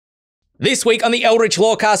This week on the Eldritch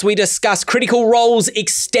Lorecast, we discuss Critical Role's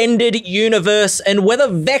extended universe and whether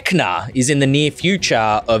Vecna is in the near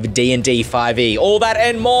future of D&D 5e. All that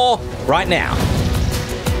and more right now.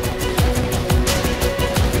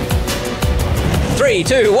 3,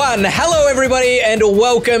 2, 1. Hello, everybody, and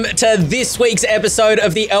welcome to this week's episode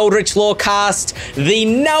of the Eldritch Lorecast, the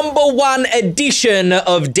 #1 edition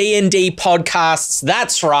of D&D podcasts.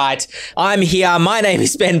 That's right. I'm here. My name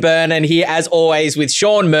is Ben Byrne, and here, as always, with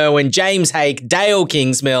Shawn Merwin, James Hake, Dael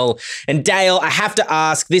Kingsmill. And Dael, I have to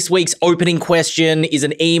ask, this week's opening question is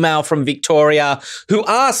an email from Victoria, who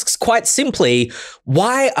asks, quite simply,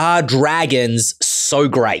 why are dragons so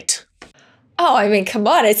great? Oh, I mean, come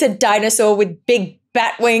on. It's a dinosaur with big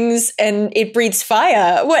bat wings and it breathes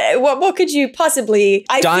fire. What could you possibly...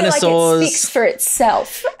 I Dinosaurs, feel like it speaks for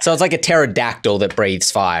itself. So it's like a pterodactyl that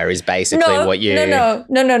breathes fire is basically what you...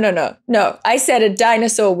 No. I said a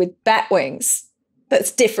dinosaur with bat wings.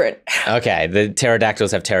 That's different. Okay, the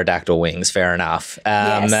pterodactyls have pterodactyl wings. Fair enough.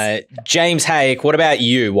 Yes. James Hake, what about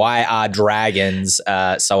you? Why are dragons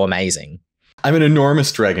so amazing? I'm an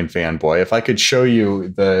enormous dragon fanboy. If I could show you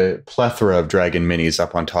the plethora of dragon minis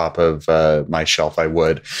up on top of my shelf, I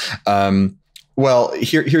would. Well,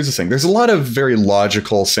 here's the thing. There's a lot of very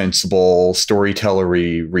logical, sensible,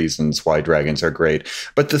 storytellery reasons why dragons are great.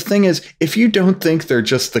 But the thing is, if you don't think they're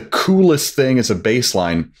just the coolest thing as a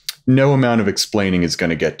baseline, no amount of explaining is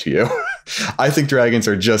going to get to you. I think dragons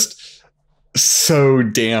are just so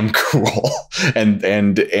damn cool, and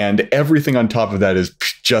everything on top of that is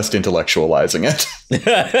just intellectualizing it.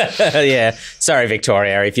 Yeah, sorry,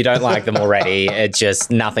 Victoria, if you don't like them already, it's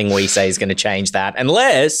just nothing we say is going to change that.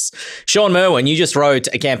 Unless, Shawn Merwin, you just wrote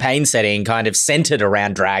a campaign setting kind of centered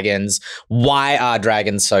around dragons. Why are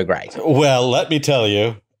dragons so great? Well, let me tell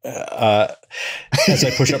you, as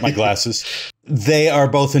I push up my glasses, they are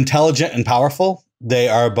both intelligent and powerful. They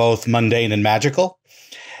are both mundane and magical.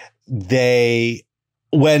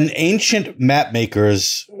 When ancient map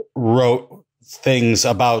makers wrote things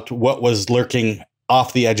about what was lurking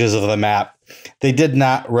off the edges of the map, they did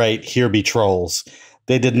not write, here be trolls.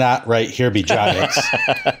 They did not write, here be giants.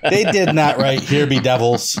 They did not write, here be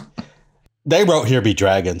devils. They wrote, here be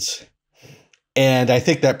dragons. And I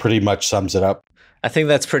think that pretty much sums it up. I think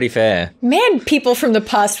that's pretty fair. Man, people from the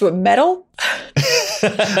past were metal.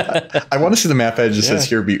 I want to see the map edge that says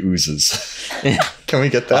here be oozes. Can we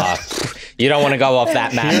get that? You don't want to go off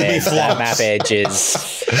that map edge. That map edge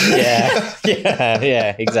is...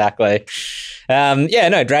 Yeah, exactly.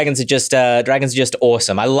 Dragons are just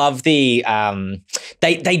awesome. I love the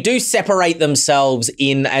they do separate themselves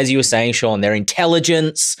in, as you were saying, Shawn, their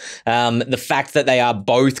intelligence, the fact that they are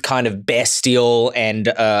both kind of bestial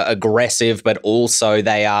and aggressive, but also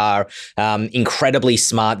they are incredibly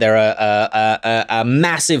smart. They're a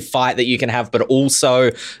massive fight that you can have, but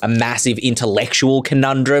also a massive intellectual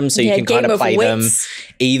conundrum. So you can kind of play them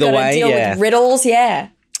either way. Deal with riddles,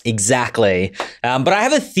 Exactly. But I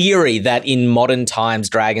have a theory that in modern times,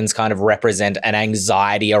 dragons kind of represent an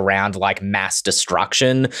anxiety around like mass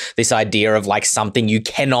destruction. This idea of like something you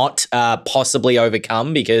cannot possibly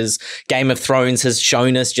overcome, because Game of Thrones has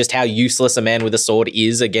shown us just how useless a man with a sword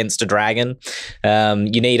is against a dragon.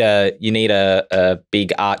 You need a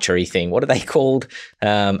big archery thing. What are they called?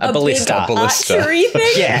 A ballista. Big archery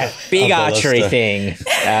thing? Yeah, big archery thing.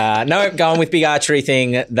 No, going with big archery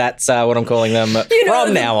thing. That's what I'm calling them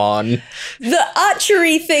from now on. The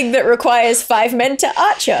archery thing that requires 5 men to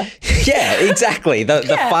archer. Yeah, exactly. The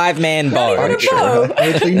 5-man bow. Not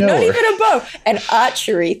even a bow. An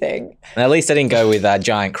archery thing. At least I didn't go with a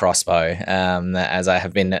giant crossbow, as I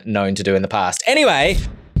have been known to do in the past. Anyway,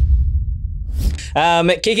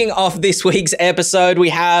 kicking off this week's episode, we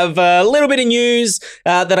have a little bit of news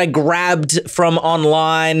that I grabbed from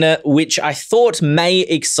online, which I thought may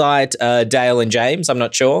excite Dael and James, I'm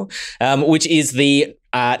not sure, which is the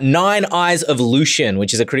Nine Eyes of Lucien,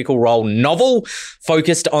 which is a Critical Role novel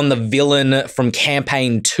focused on the villain from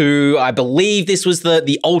Campaign 2. I believe this was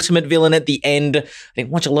the ultimate villain at the end. I didn't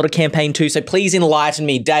watch a lot of Campaign 2, so please enlighten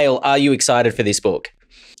me. Dael, are you excited for this book?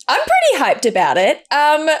 I'm pretty hyped about it.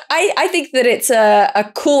 I think that it's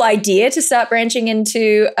a cool idea to start branching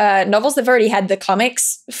into novels. They've already had the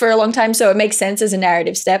comics for a long time, so it makes sense as a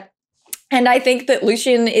narrative step. And I think that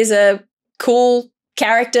Lucien is a cool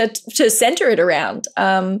character to center it around.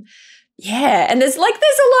 And there's a lot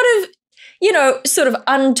of, sort of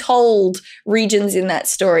untold regions in that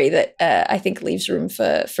story that I think leaves room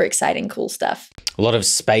for exciting, cool stuff. A lot of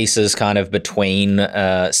spaces kind of between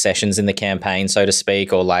sessions in the campaign, so to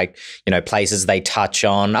speak, or like, places they touch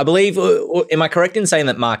on. I believe, am I correct in saying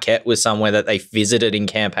that Marquette was somewhere that they visited in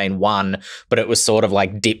campaign 1, but it was sort of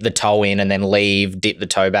like dip the toe in and then leave, dip the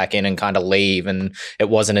toe back in and kind of leave. And it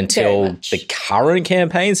wasn't until the current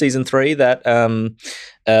campaign, season 3, that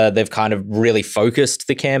they've kind of really focused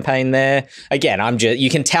the campaign there. Again, you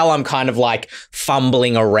can tell I'm kind of like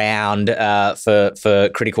fumbling around for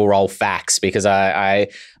Critical Role facts, because I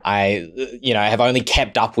have only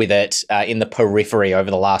kept up with it in the periphery over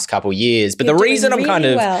the last couple of years. But the reason I'm kind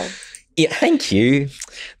of yeah, thank you.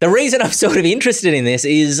 The reason I'm sort of interested in this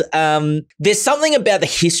is there's something about the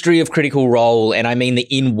history of Critical Role, and I mean the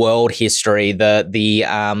in-world history,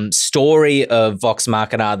 the story of Vox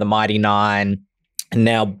Machina, the Mighty Nine, and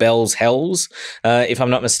now Bell's Hells, if I'm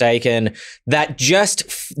not mistaken, that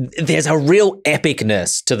there's a real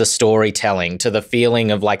epicness to the storytelling, to the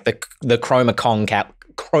feeling of like the Chromacon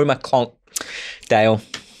Dael.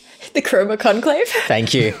 The Chroma Conclave.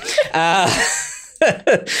 Thank you.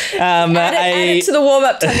 Add it to the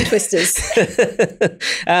warm-up tongue twisters.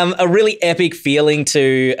 A really epic feeling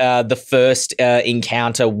to the first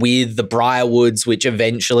encounter with the Briarwoods, which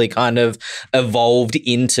eventually kind of evolved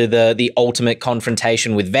into the ultimate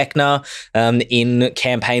confrontation with Vecna in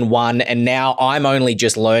campaign 1. And now I'm only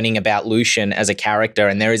just learning about Lucien as a character,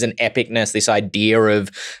 and there is an epicness, this idea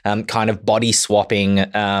of kind of body swapping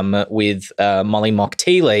with Molly Mock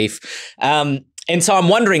Tea Leaf. And so I'm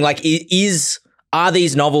wondering, like, are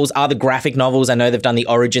these novels, are the graphic novels, I know they've done the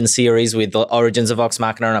Origin series with the Origins of Vox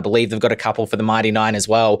Machina, and I believe they've got a couple for the Mighty Nine as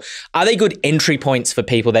well. Are they good entry points for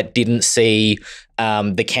people that didn't see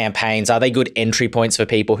the campaigns? Are they good entry points for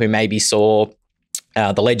people who maybe saw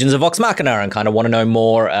the Legends of Vox Machina and kind of want to know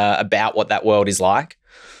more about what that world is like?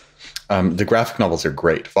 The graphic novels are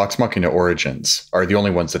great. Vox Machina Origins are the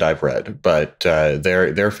only ones that I've read, but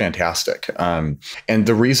they're fantastic. And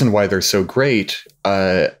the reason why they're so great,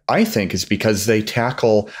 I think, is because they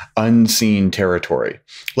tackle unseen territory.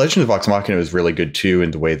 Legend of Vox Machina is really good too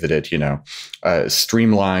in the way that it,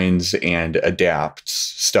 streamlines and adapts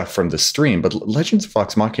stuff from the stream. But Legends of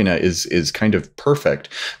Vox Machina is kind of perfect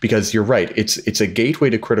because you're right. It's a gateway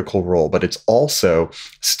to Critical Role, but it's also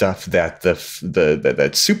stuff that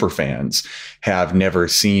that super fans have never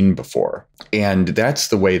seen before. And that's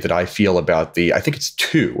the way that I feel about I think it's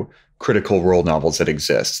 2 Critical Role novels that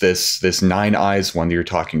exist. This Nine Eyes one that you're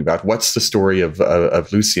talking about. What's the story of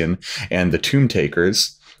Lucien and the Tomb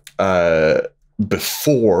Takers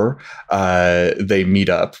before they meet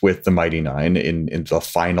up with the Mighty Nine in the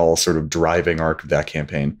final sort of driving arc of that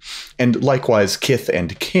campaign. And likewise, Kith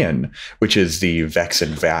and Kin, which is the Vex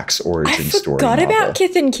and Vax origin story. I forgot about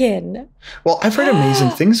Kith and Kin. Well, I've heard amazing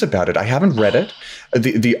things about it. I haven't read it.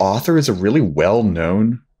 The author is a really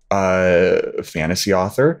well-known fantasy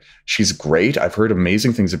author. She's great. I've heard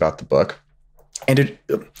amazing things about the book. And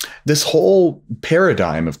this whole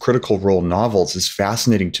paradigm of Critical Role novels is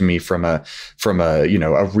fascinating to me from a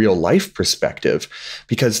real life perspective,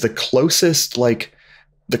 because the closest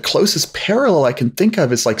parallel I can think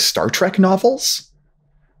of is like Star Trek novels,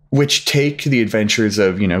 which take the adventures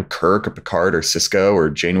of, Kirk or Picard or Sisko or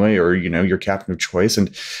Janeway or, your captain of choice,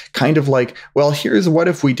 and kind of like, well, here's what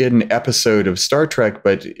if we did an episode of Star Trek,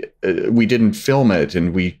 but we didn't film it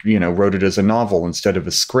and we, wrote it as a novel instead of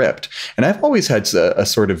a script. And I've always had a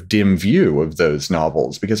sort of dim view of those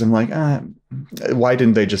novels because I'm like, why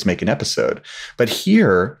didn't they just make an episode? But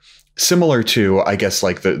here, similar to, I guess,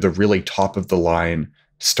 like the really top of the line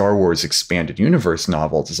Star Wars expanded universe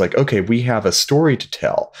novels, is like, okay, we have a story to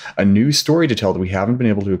tell, a new story to tell that we haven't been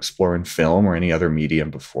able to explore in film or any other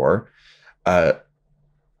medium before.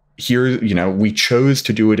 Here, we chose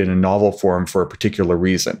to do it in a novel form for a particular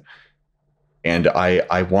reason. And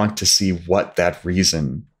I want to see what that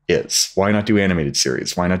reason is. Why not do animated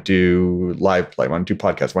series? Why not do live play? Why not do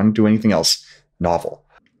podcasts? Why not do anything else novel?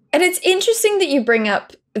 And it's interesting that you bring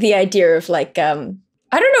up the idea of like,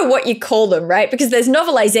 I don't know what you call them, right? Because there's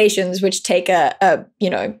novelizations which take a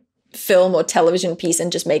film or television piece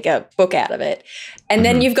and just make a book out of it. And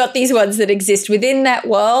then you've got these ones that exist within that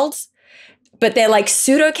world, but they're like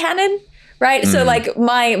pseudo-canon, right? So like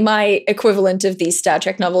my equivalent of these Star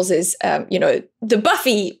Trek novels is, the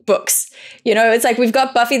Buffy books. It's like we've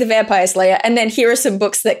got Buffy the Vampire Slayer, and then here are some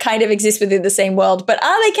books that kind of exist within the same world, but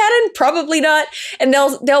are they canon? Probably not. And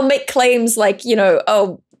they'll make claims like,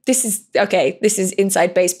 this is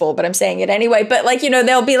inside baseball, but I'm saying it anyway. But like,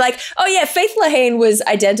 they'll be like, oh yeah, Faith Lahane was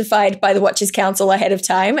identified by the Watchers Council ahead of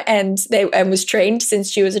time and was trained since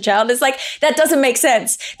she was a child. It's like, that doesn't make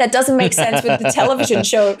sense. That doesn't make sense with the television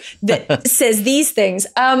show that says these things.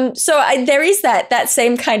 There is that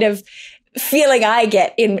same kind of feeling I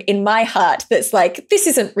get in my heart that's like, this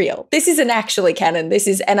isn't real. This isn't actually canon.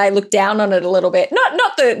 And I look down on it a little bit.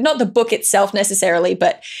 Not the book itself necessarily,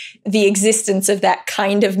 but the existence of that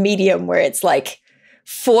kind of medium where it's like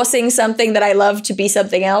forcing something that I love to be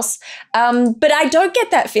something else. But I don't get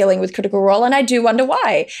that feeling with Critical Role, and I do wonder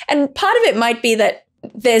why. And part of it might be that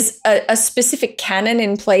there's a specific canon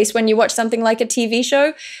in place when you watch something like a TV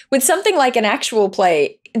show. With something like an actual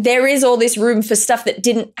play, there is all this room for stuff that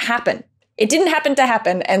didn't happen. It didn't happen to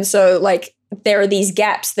happen. And so like there are these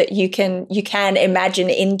gaps that you can imagine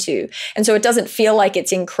into. And so it doesn't feel like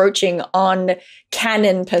it's encroaching on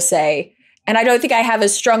canon per se. And I don't think I have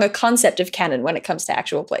as strong a concept of canon when it comes to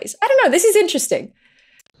actual plays. I don't know. This is interesting.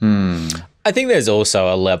 I think there's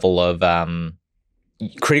also a level of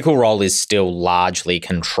Critical Role is still largely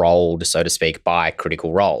controlled, so to speak, by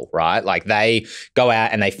Critical Role, right? Like they go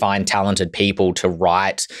out and they find talented people to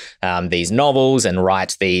write these novels and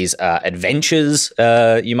write these adventures,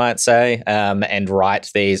 you might say, and write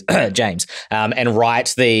these, James, and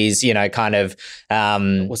write these, kind of,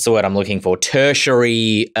 what's the word I'm looking for?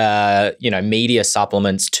 Tertiary, media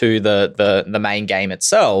supplements to the main game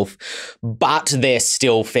itself, but they're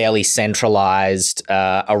still fairly centralized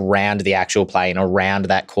around the actual play and around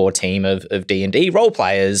that core team of D&D role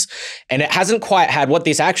players. And it hasn't quite had, what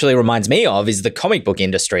this actually reminds me of is the comic book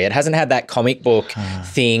industry. It hasn't had that comic book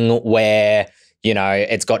thing where,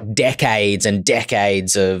 it's got decades and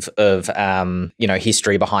decades of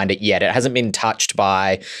history behind it yet. It hasn't been touched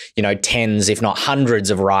by, tens, if not hundreds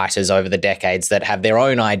of writers over the decades that have their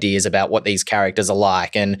own ideas about what these characters are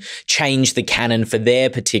like and change the canon for their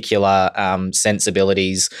particular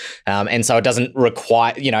sensibilities. And so it doesn't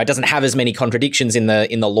require, it doesn't have as many contradictions in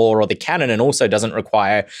the lore or the canon, and also doesn't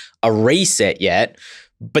require a reset yet.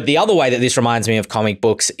 But the other way that this reminds me of comic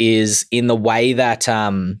books is in the way that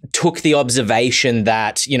took the observation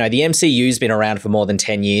that, the MCU's been around for more than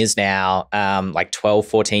 10 years now, like 12,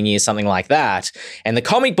 14 years, something like that. And the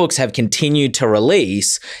comic books have continued to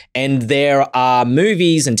release. And there are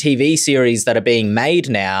movies and TV series that are being made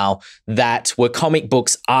now that were comic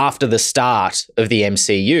books after the start of the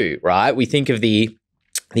MCU, right? We think of the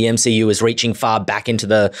MCU is reaching far back into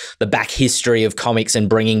the back history of comics and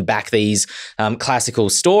bringing back these classical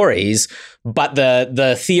stories. But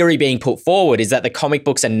the theory being put forward is that the comic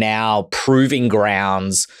books are now proving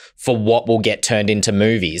grounds for what will get turned into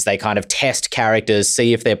movies. They kind of test characters,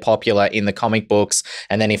 see if they're popular in the comic books,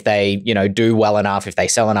 and then if they, do well enough, if they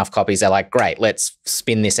sell enough copies, they're like, great, let's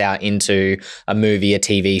spin this out into a movie, a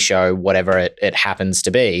TV show, whatever it happens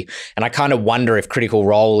to be. And I kind of wonder if Critical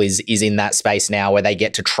Role is in that space now where they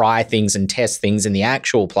get to try things and test things in the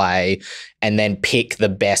actual play and then pick the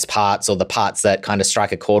best parts or the parts that kind of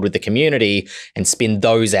strike a chord with the community and spin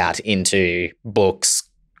those out into books,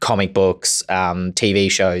 comic books, TV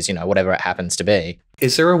shows, whatever it happens to be.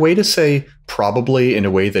 Is there a way to say probably in a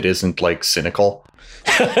way that isn't like cynical?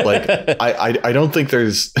 Like, I don't think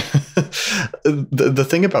there's the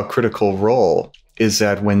thing about Critical Role is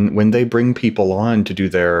that when they bring people on to do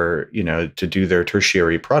their,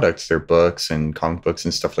 tertiary products, their books and comic books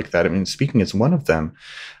and stuff like that. I mean, speaking as one of them,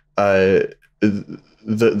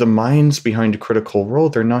 the minds behind Critical Role,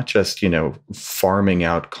 they're not just, farming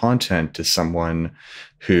out content to someone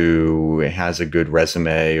who has a good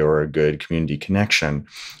resume or a good community connection.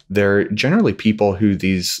 They're generally people who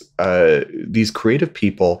these creative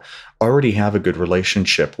people already have a good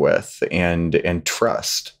relationship with and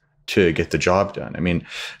trust to get the job done. I mean,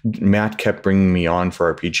 Matt kept bringing me on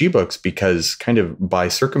for RPG books because kind of by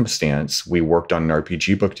circumstance, we worked on an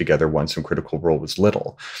RPG book together once when Critical Role was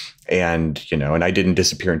little. And, and I didn't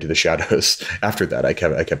disappear into the shadows after that. I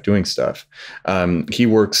kept doing stuff. He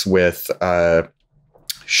works with,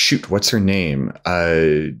 what's her name?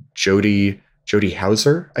 Jody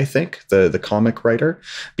Hauser, I think, the comic writer,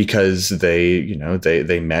 because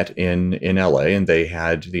they met in LA and they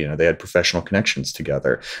had professional connections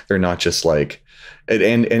together. They're not just like,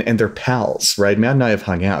 and they're pals, right? Matt and I have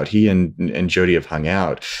hung out. He and Jody have hung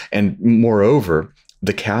out. And moreover,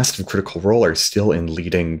 the cast of Critical Role are still in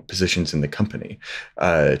leading positions in the company.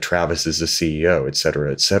 Travis is the CEO, et cetera,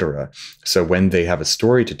 et cetera. So when they have a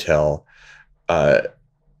story to tell,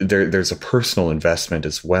 there's a personal investment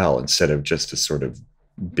as well, instead of just a sort of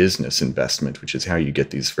business investment, which is how you get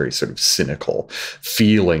these very sort of cynical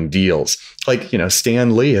feeling deals. Like,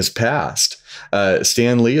 Stan Lee has passed.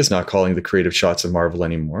 Stan Lee is not calling the creative shots of Marvel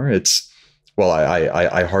anymore. It's, well,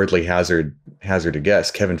 I hardly hazard a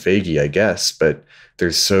guess. Kevin Feige, I guess, but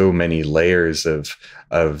there's so many layers of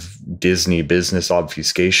Disney business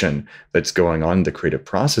obfuscation that's going on in the creative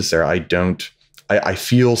process there. I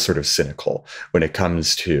feel sort of cynical when it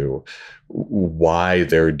comes to why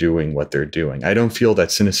they're doing what they're doing. I don't feel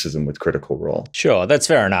that cynicism with Critical Role. Sure, that's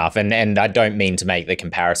fair enough. And I don't mean to make the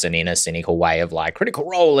comparison in a cynical way of like Critical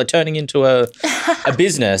Role are turning into a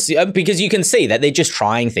business, because you can see that they're just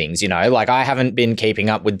trying things, like I haven't been keeping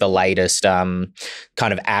up with the latest kind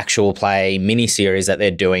of actual play miniseries that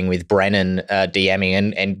they're doing with Brennan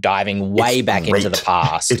DMing and diving way back into the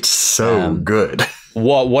past. It's so good.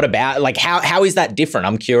 What about, like, how is that different?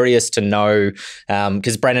 I'm curious to know,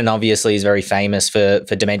 because Brennan obviously is very famous for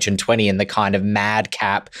Dimension 20 and the kind of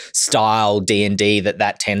madcap style D&D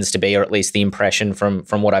that tends to be, or at least the impression from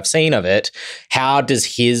what I've seen of it. How does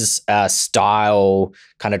his style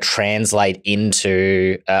kind of translate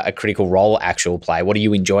into a Critical Role actual play? What are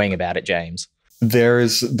you enjoying about it, James? There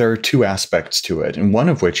are two aspects to it, and one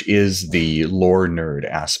of which is the lore nerd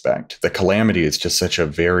aspect. The Calamity is just such a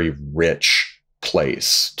very rich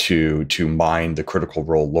place to mine the Critical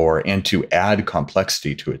Role lore and to add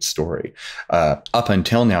complexity to its story. Up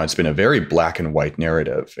until now, it's been a very black and white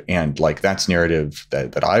narrative, and like that's narrative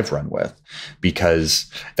that I've run with, because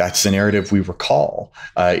that's the narrative we recall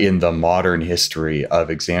in the modern history of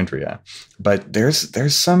Exandria. But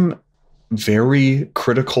there's some very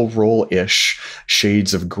Critical Role-ish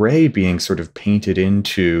shades of gray being sort of painted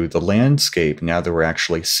into the landscape now that we're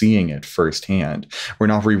actually seeing it firsthand. We're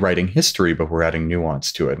not rewriting history, but we're adding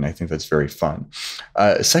nuance to it, and I think that's very fun.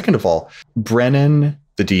 Second of all, Brennan,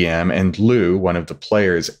 the DM, and Lou, one of the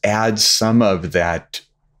players, add some of that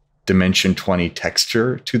Dimension 20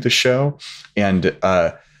 texture to the show, and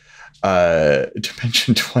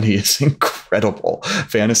Dimension 20 is incredible.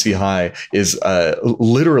 Fantasy High is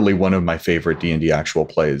literally one of my favorite D&D actual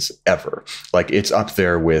plays ever. Like, it's up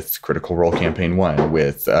there with Critical Role Campaign 1,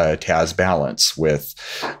 with Taz Balance, with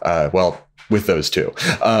those two.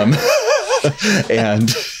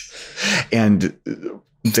 And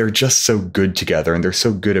they're just so good together, and they're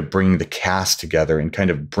so good at bringing the cast together and kind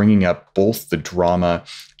of bringing up both the drama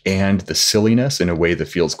and the silliness in a way that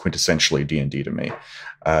feels quintessentially D&D to me.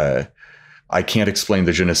 I can't explain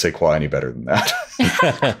the je ne sais quoi any better than that.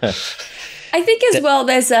 I think as well,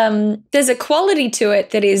 there's a quality to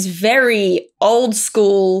it that is very old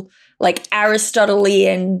school, like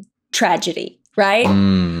Aristotelian tragedy, right?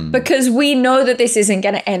 Because we know that this isn't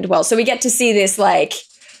going to end well. So we get to see this, like,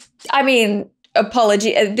 I mean,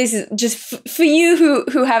 apology. This is just for you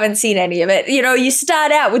who haven't seen any of it. You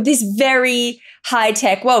start out with this very high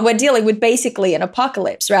tech. Well, we're dealing with basically an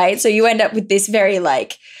apocalypse, right? So you end up with this very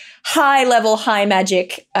like high level, high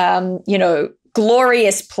magic,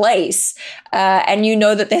 glorious place. And you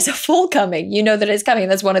know that there's a fall coming. You know that it's coming.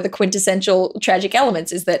 That's one of the quintessential tragic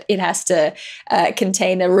elements, is that it has to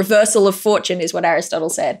contain a reversal of fortune, is what Aristotle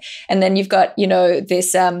said. And then you've got,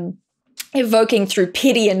 this evoking through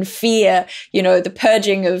pity and fear, the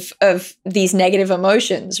purging of these negative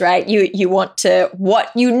emotions, right? You want to,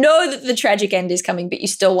 that the tragic end is coming, but you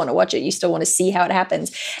still want to watch it. You still want to see how it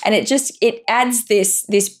happens. And it adds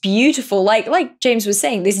this beautiful, like James was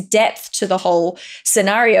saying, this depth to the whole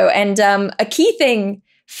scenario. And a key thing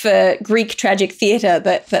for Greek tragic theater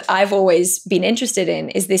that I've always been interested in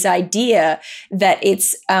is this idea that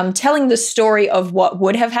it's telling the story of what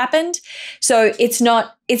would have happened. So it's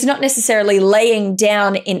not necessarily laying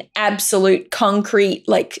down in absolute concrete,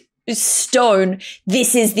 like stone,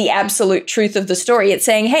 this is the absolute truth of the story. It's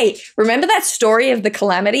saying, hey, remember that story of the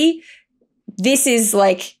Calamity? This is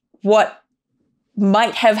like what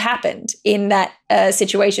might have happened in that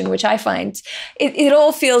situation, which I find it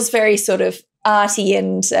all feels very sort of arty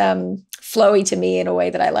and flowy to me in a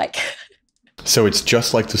way that I like. So it's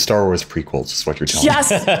just like the Star Wars prequels, is what you're telling me.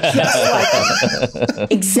 Just like them.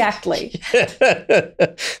 Exactly.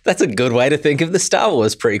 That's a good way to think of the Star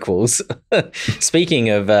Wars prequels.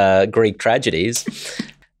 Speaking of Greek tragedies.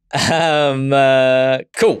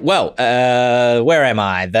 Cool. Well, where am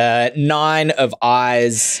I? The Nine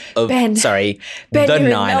Eyes of Ben, the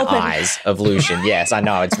Nine Eyes of Lucien. Yes, I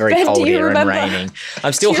know it's very Ben, cold here and raining.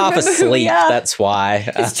 I'm still half asleep. That's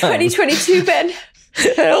why. It's 2022, Ben.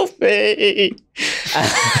 Help me.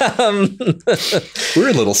 We're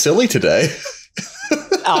a little silly today.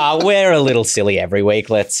 We're a little silly every week.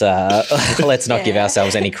 Let's not give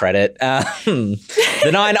ourselves any credit. The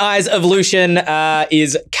Nine Eyes of Lucien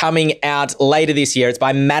is coming out later this year. It's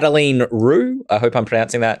by Madeleine Roux. I hope I'm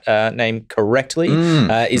pronouncing that name correctly.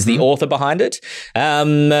 Is the author behind it.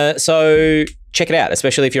 So check it out,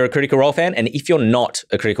 especially if you're a Critical Role fan and if you're not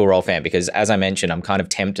a Critical Role fan, because as I mentioned, I'm kind of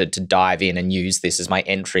tempted to dive in and use this as my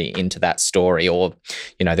entry into that story, or,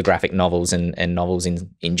 you know, the graphic novels and novels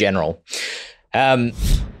in general.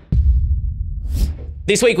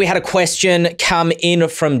 This week we had a question come in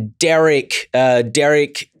from Derek.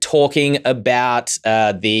 Derek talking about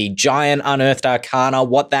the giant unearthed arcana,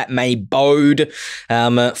 what that may bode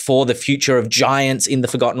for the future of giants in the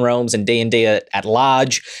Forgotten Realms and D&D at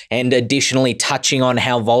large, and additionally touching on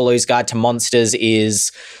how Volo's Guide to Monsters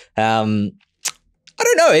is... I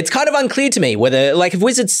don't know. It's kind of unclear to me whether, like, if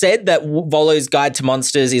Wizards said that Volo's Guide to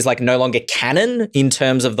Monsters is, like, no longer canon in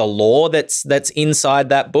terms of the lore that's inside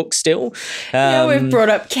that book still. We've brought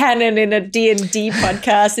up canon in a D&D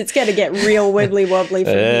podcast. It's going to get real wibbly wobbly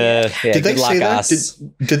from here. Yeah, did they say that?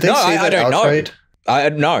 Did they say that outright?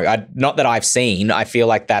 No, not that I've seen. I feel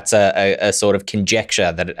like that's a sort of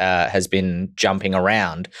conjecture that has been jumping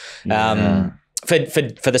around. Yeah. For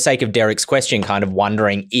the sake of Derek's question, kind of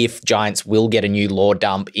wondering if giants will get a new lore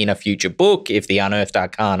dump in a future book, if the Unearthed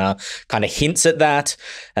Arcana kind of hints at that.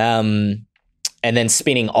 And then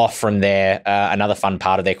spinning off from there, another fun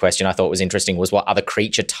part of their question I thought was interesting was what other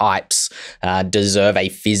creature types deserve a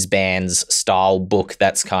Fizzbands style book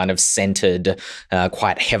that's kind of centered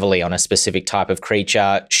quite heavily on a specific type of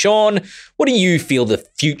creature. Shawn, what do you feel the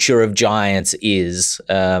future of giants is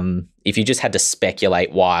if you just had to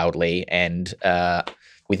speculate wildly and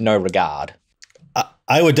with no regard?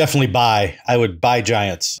 I would definitely buy. I would buy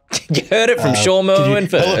giants. You heard it from Shawn Merwin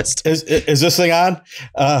first. Is this thing on?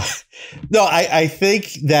 No, I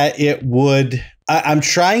think that it would. I'm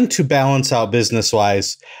trying to balance out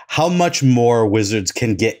business-wise how much more Wizards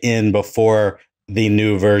can get in before the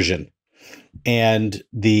new version, and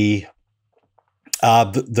the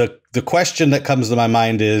question that comes to my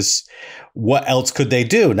mind is, what else could they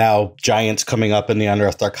do? Now, giants coming up in the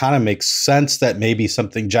Unearthed Arcana makes sense that maybe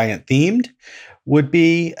something giant themed would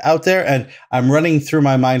be out there. And I'm running through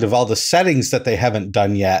my mind of all the settings that they haven't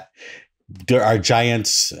done yet. Are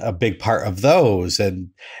giants a big part of those? And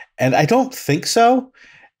I don't think so.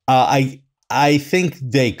 I think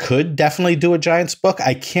they could definitely do a giants book.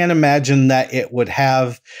 I can't imagine that it would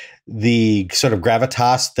have the sort of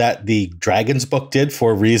gravitas that the Dragons book did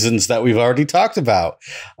for reasons that we've already talked about.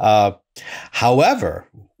 However,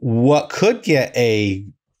 what could get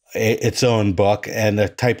its own book and a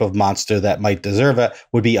type of monster that might deserve it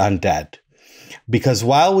would be Undead. Because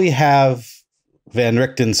while we have Van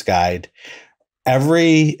Richten's Guide,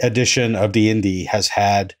 every edition of D&D has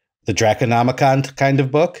had the Draconomicon kind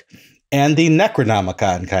of book and the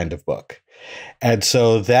Necronomicon kind of book. And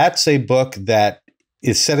so that's a book that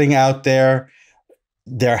is sitting out there.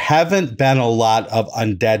 There haven't been a lot of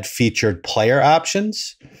Undead featured player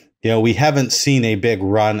options. You know, we haven't seen a big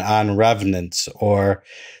run on Revenants or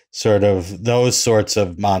sort of those sorts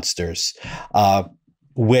of monsters,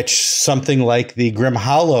 which something like the Grim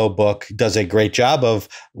Hollow book does a great job of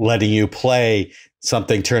letting you play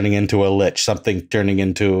something turning into a lich, something turning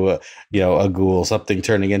into a ghoul, something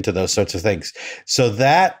turning into those sorts of things. So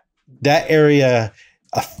that area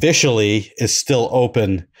officially is still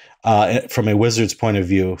open from a Wizard's point of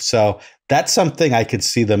view. So that's something I could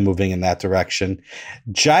see them moving in that direction.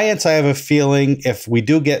 Giants, I have a feeling if we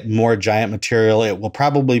do get more giant material, it will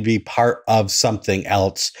probably be part of something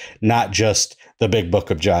else, not just the big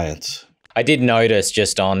book of giants. I did notice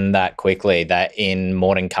just on that quickly that in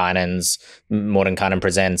Mordenkainen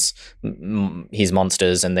Presents his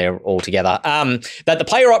monsters, and they're all together, that the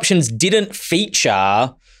player options didn't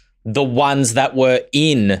feature the ones that were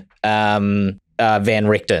in Van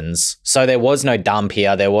Richten's. So there was no dump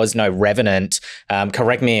here. There was no Revenant,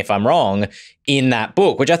 correct me if I'm wrong, in that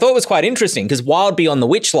book, which I thought was quite interesting because Wild Beyond the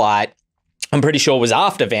Witchlight, I'm pretty sure was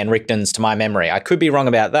after Van Richten's to my memory. I could be wrong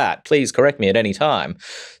about that. Please correct me at any time.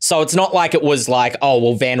 So it's not like it was like, oh,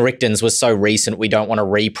 well, Van Richten's was so recent we don't want to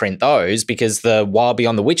reprint those, because the Wild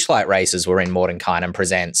Beyond the Witchlight races were in Mordenkainen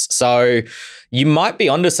Presents. So you might be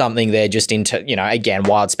onto something there, just into, again,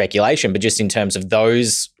 wild speculation, but just in terms of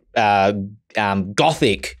those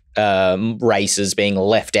Gothic races being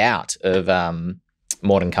left out of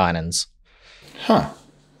Mordenkainen's. Huh.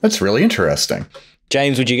 That's really interesting.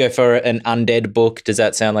 James, would you go for an Undead book? Does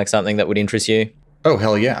that sound like something that would interest you? Oh,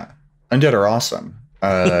 hell yeah. Undead are awesome.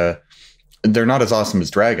 They're not as awesome as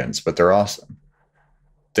dragons, but they're awesome.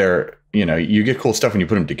 They're, you get cool stuff when you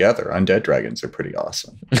put them together. Undead dragons are pretty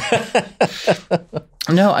awesome.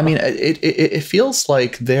 No, I mean, it feels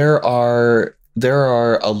like there are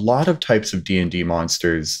a lot of types of D&D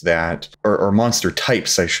monsters that, or monster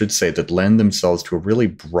types, I should say, that lend themselves to a really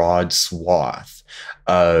broad swath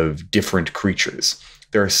of different creatures.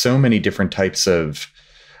 There are so many different types of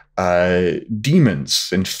demons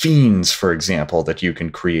and fiends, for example, that you can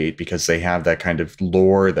create because they have that kind of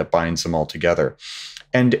lore that binds them all together.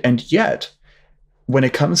 And yet, when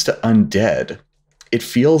it comes to undead, it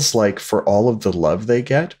feels like for all of the love they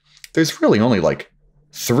get, there's really only like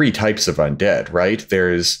 3 types of undead, right?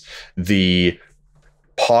 There's the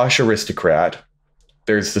posh aristocrat,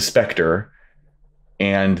 there's the specter,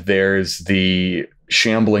 and there's the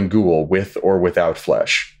shambling ghoul with or without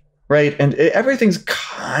flesh, right? And everything's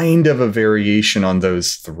kind of a variation on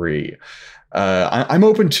those 3. I'm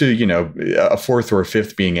open to, a 4th or a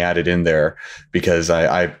 5th being added in there because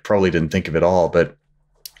I probably didn't think of it all, but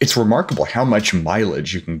it's remarkable how much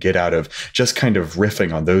mileage you can get out of just kind of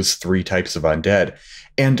riffing on those 3 types of undead.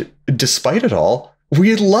 And despite it all,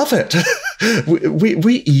 we love it.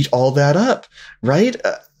 we eat all that up, right?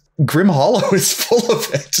 Grim Hollow is full of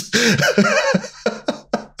it.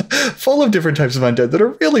 Full of different types of undead that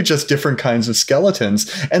are really just different kinds of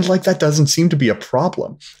skeletons. And like, that doesn't seem to be a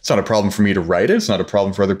problem. It's not a problem for me to write it. It's not a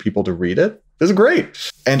problem for other people to read it. It's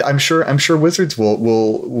great. And I'm sure Wizards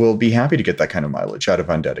will be happy to get that kind of mileage out of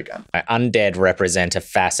undead again. Undead represent a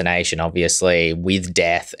fascination, obviously, with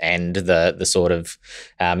death and the sort of,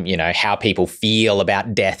 how people feel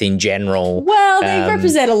about death in general. Well, they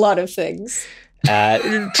represent a lot of things.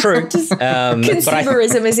 True.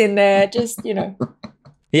 Consumerism is in there,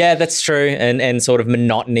 Yeah, that's true, and sort of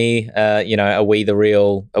monotony. Are we the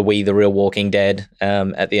real Walking Dead?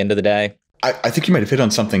 At the end of the day, I think you might have hit on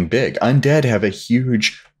something big. Undead have a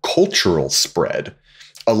huge cultural spread.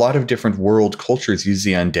 A lot of different world cultures use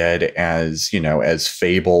the undead as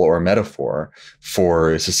fable or metaphor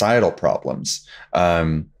for societal problems.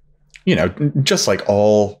 Just like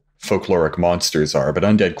all folkloric monsters are, but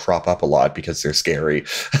undead crop up a lot because they're scary.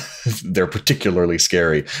 They're particularly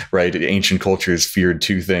scary, right? Ancient cultures feared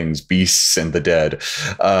 2 things: beasts and the dead.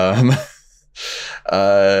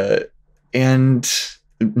 And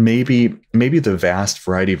maybe the vast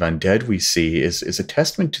variety of undead we see is a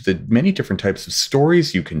testament to the many different types of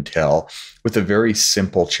stories you can tell with a very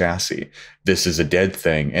simple chassis. This is a dead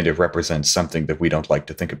thing, and it represents something that we don't like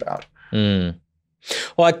to think about.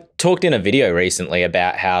 Well, I talked in a video recently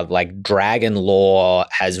about how dragon lore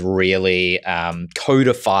has really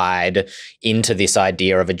codified into this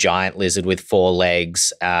idea of a giant lizard with 4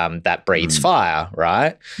 legs that breathes fire,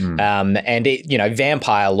 right? And it,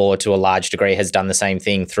 vampire lore to a large degree has done the same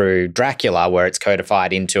thing through Dracula, where it's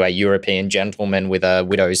codified into a European gentleman with a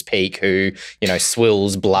widow's peak who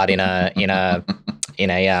swills blood in a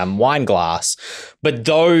wine glass. But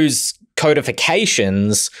those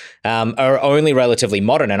codifications are only relatively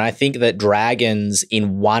modern, and I think that dragons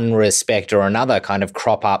in one respect or another kind of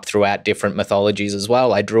crop up throughout different mythologies as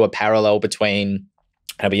well. I drew a parallel between,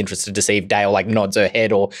 I'd be interested to see if Dael nods her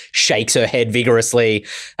head or shakes her head vigorously,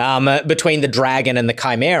 between the dragon and the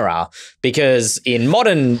chimera, because in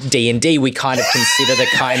modern D&D we kind of consider the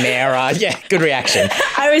chimera. Yeah, good reaction.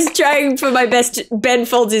 I was trying for my best Ben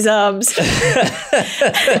folds his arms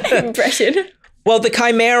impression. Well, the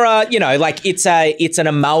chimera, it's an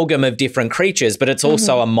amalgam of different creatures, but it's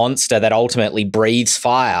also a monster that ultimately breathes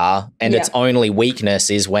fire, and its only weakness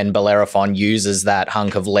is when Bellerophon uses that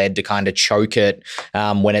hunk of lead to kind of choke it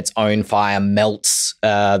when its own fire melts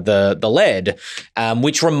the lead,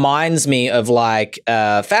 which reminds me of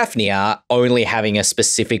Fafnir only having a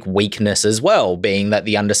specific weakness as well, being that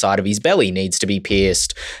the underside of his belly needs to be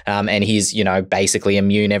pierced, and he's, basically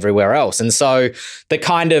immune everywhere else. And so the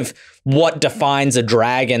kind of what defines a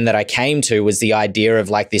dragon that I came to was the idea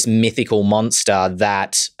of this mythical monster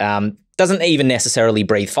that doesn't even necessarily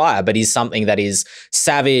breathe fire, but is something that is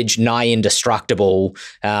savage, nigh indestructible,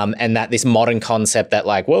 and that this modern concept that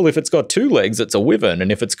if it's got 2 legs, it's a wyvern,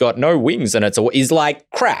 and if it's got no wings, then is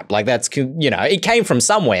crap. That's, it came from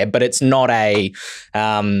somewhere, but it's not a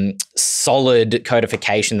solid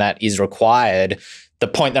codification that is required. The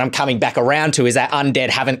point that I'm coming back around to is that undead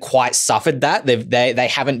haven't quite suffered that. They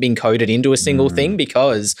haven't been coded into a single thing,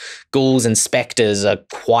 because ghouls and specters are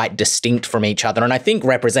quite distinct from each other, and I think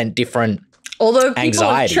represent different Although people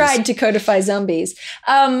anxieties. have tried to codify zombies.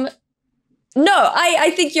 No,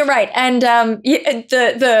 I think you're right. And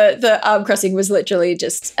the arm crossing was literally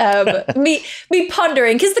just me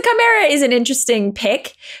pondering, because the chimera is an interesting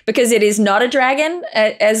pick because it is not a dragon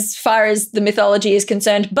as far as the mythology is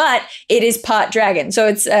concerned, but it is part dragon. So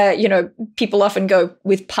it's, people often go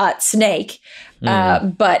with part snake,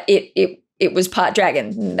 but it was part dragon.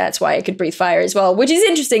 And that's why it could breathe fire as well, which is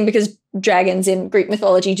interesting because dragons in Greek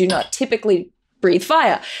mythology do not typically breathe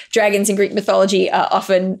fire. Dragons in Greek mythology are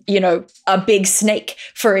often, a big snake,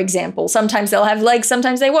 for example. Sometimes they'll have legs,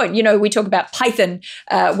 sometimes they won't. We talk about python,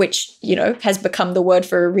 which, has become the word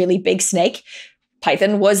for a really big snake.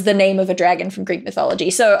 Python was the name of a dragon from Greek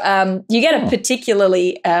mythology. So you get a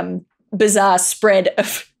particularly bizarre spread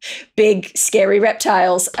of big, scary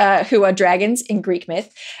reptiles who are dragons in Greek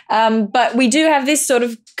myth. But we do have this sort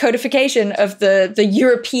of codification of the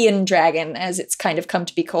European dragon, as it's kind of come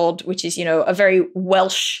to be called, which is, a very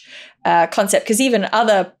Welsh concept, because even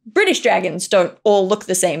other British dragons don't all look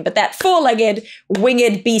the same. But that four-legged,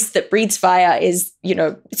 winged beast that breathes fire is,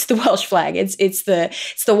 it's the Welsh flag. It's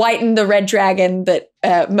the white and the red dragon that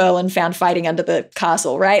Merlin found fighting under the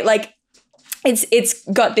castle, right? Like, it's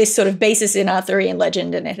got this sort of basis in Arthurian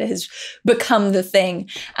legend, and it has become the thing.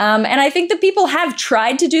 And I think that people have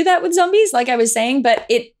tried to do that with zombies, like I was saying, but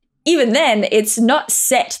even then, it's not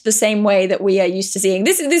set the same way that we are used to seeing.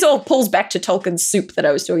 This all pulls back to Tolkien's soup that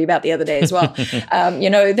I was talking about the other day as well.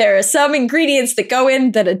 There are some ingredients that go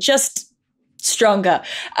in that are just stronger.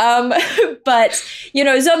 But,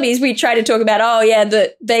 zombies, we try to talk about,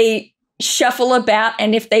 they shuffle about,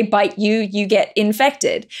 and if they bite you, you get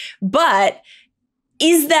infected. But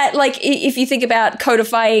is that, like, if you think about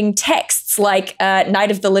codifying texts like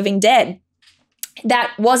Night of the Living Dead,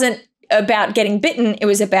 that wasn't about getting bitten, it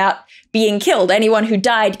was about being killed. Anyone who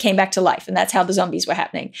died came back to life, and that's how the zombies were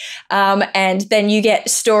happening. And then you get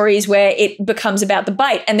stories where it becomes about the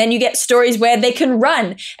bite, and then you get stories where they can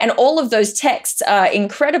run, and all of those texts are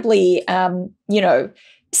incredibly,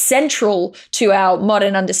 central to our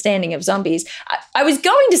modern understanding of zombies. I was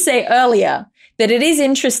going to say earlier that it is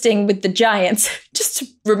interesting with the giants, just to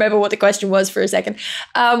remember what the question was for a second.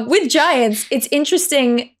 With giants, it's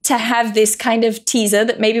interesting to have this kind of teaser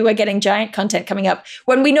that maybe we're getting giant content coming up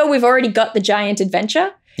when we know we've already got the giant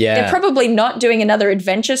adventure. Yeah. They're probably not doing another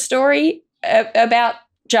adventure story about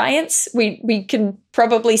giants. We can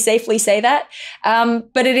probably safely say that.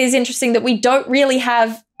 But it is interesting that we don't really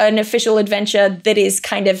have an official adventure that is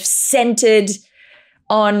kind of centered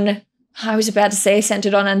on, I was about to say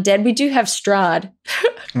centered on undead. We do have Strahd.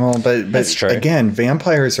 Well, but that's true. Again,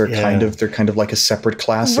 vampires are kind of like a separate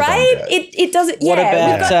class, right? Of undead. It doesn't. What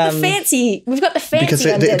about, we've got the fancy because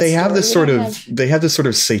they have this sort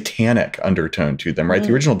of satanic undertone to them, right?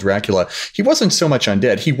 The original Dracula, he wasn't so much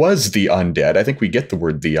undead. He was the undead. I think we get the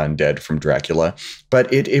word the undead from Dracula,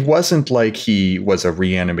 but it wasn't like he was a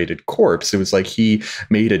reanimated corpse. It was like he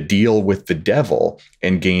made a deal with the devil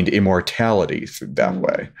and gained immortality through that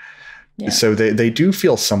way. Yeah. So they do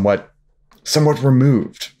feel somewhat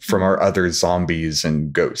removed from our other zombies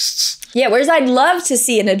and ghosts. Yeah, whereas I'd love to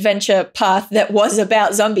see an adventure path that was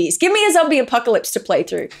about zombies. Give me a zombie apocalypse to play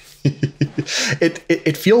through.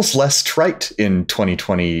 It feels less trite in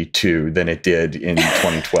 2022 than it did in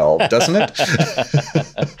 2012, doesn't it?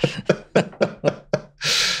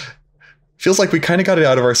 Feels like we kind of got it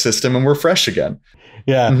out of our system and we're fresh again.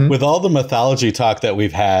 Yeah, with all the mythology talk that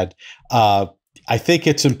we've had, I think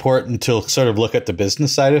it's important to sort of look at the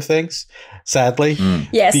business side of things, sadly.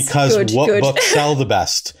 Yes, because books sell the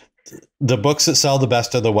best? The books that sell the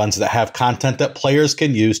best are the ones that have content that players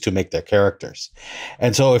can use to make their characters.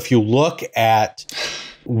 And so if you look at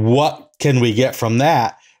what can we get from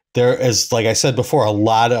that, there is, like I said before, a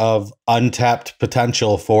lot of untapped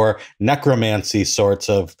potential for necromancy sorts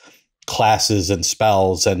of classes and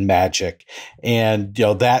spells and magic. And,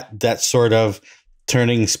 that sort of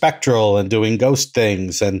turning spectral and doing ghost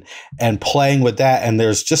things and playing with that. And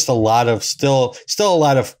there's just a lot of still a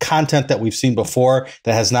lot of content that we've seen before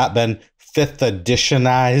that has not been 5th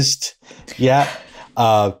editionized yet.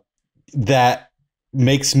 That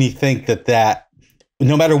makes me think that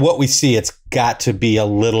no matter what we see, it's got to be a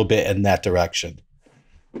little bit in that direction.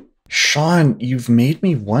 Shawn, you've made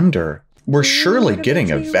me wonder. We're surely getting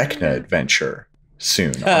a Vecna adventure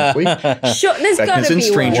soon, aren't we? Sure, there's got to be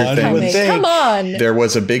Stranger one Things. Come on. There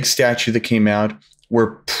was a big statue that came out.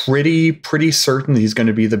 We're pretty certain he's going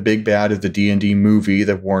to be the big bad of the D&D movie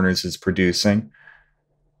that Warner's is producing.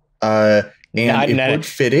 And it would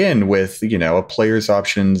fit in with, a player's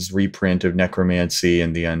options reprint of Necromancy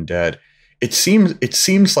and the Undead. It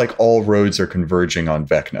seems like all roads are converging on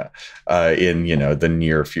Vecna in the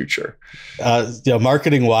near future.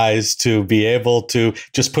 Marketing wise, to be able to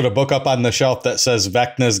just put a book up on the shelf that says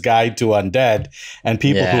Vecna's Guide to Undead, and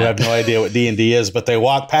people who have no idea what D&D is, but they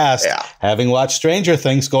walk past having watched Stranger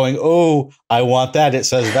Things, going, "Oh, I want that." It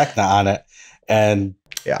says Vecna on it, and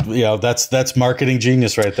that's marketing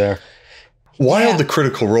genius right there. Wild, the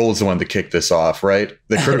Critical Role is the one that kicked this off, right?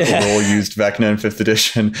 The Critical Role used Vecna in 5th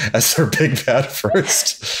edition as their big bad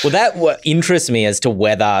first. Well, that what interests me as to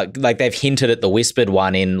whether, like, they've hinted at the Whispered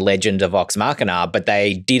one in Legend of Vox Machina, but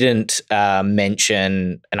they didn't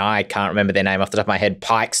mention, and I can't remember their name off the top of my head,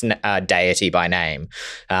 Pike's deity by name.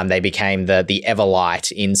 They became the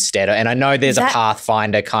Everlight instead. And I know there's a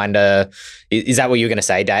Pathfinder kind of. Is that what you were going to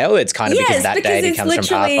say, Dael? It's kind of because that deity comes from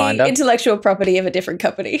Pathfinder? Intellectual property of a different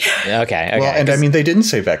company. Okay. Well, and I mean, they didn't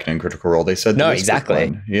say Vecna in Critical Role. They said no, exactly.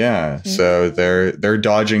 One. Yeah. So they're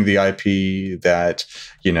dodging the IP that,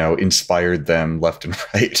 inspired them left and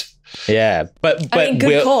right. Yeah. But I mean,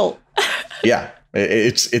 good call. Yeah.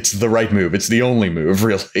 It's the right move. It's the only move,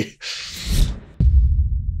 really.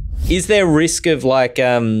 Is there risk of like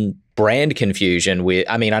brand confusion with,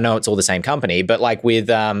 I mean, I know it's all the same company, but like with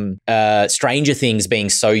Stranger Things being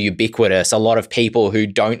so ubiquitous, a lot of people who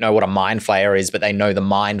don't know what a Mind Flayer is, but they know the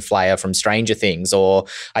Mind Flayer from Stranger Things, or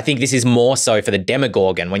I think this is more so for the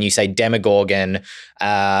Demogorgon. When you say Demogorgon,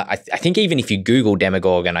 I think even if you Google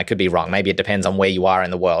Demogorgon, I could be wrong, maybe it depends on where you are in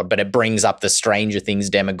the world, but it brings up the Stranger Things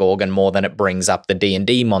Demogorgon more than it brings up the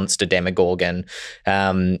D&D monster Demogorgon.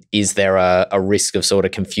 Is there a risk of sort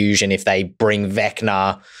of confusion if they bring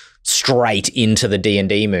Vecna straight into the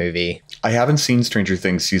D&D movie? I haven't seen Stranger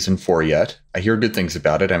Things season 4 yet. I hear good things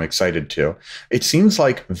about it. I'm excited to. It seems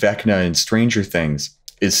like Vecna in Stranger Things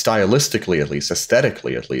is stylistically, at least,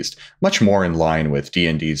 aesthetically, at least, much more in line with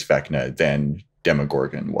D&D's Vecna than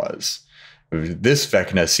Demogorgon was. This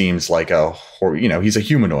Vecna seems like he's a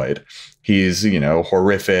humanoid. He's,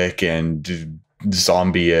 horrific and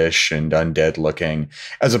zombie-ish and undead looking,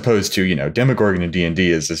 as opposed to, Demogorgon in D&D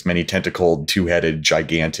is this many tentacled, two-headed,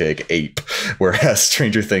 gigantic ape, whereas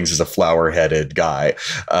Stranger Things is a flower-headed guy.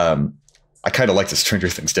 I kind of like the Stranger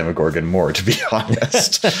Things Demogorgon more, to be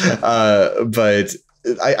honest. But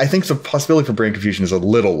I think the possibility for brand confusion is a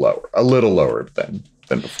little lower than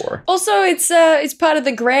before. Also, it's part of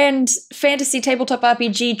the grand fantasy tabletop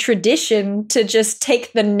RPG tradition to just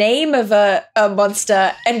take the name of a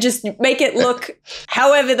monster and just make it look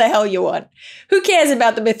however the hell you want. Who cares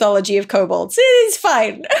about the mythology of kobolds? It's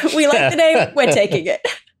fine. We like the name. We're taking it.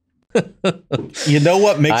 You know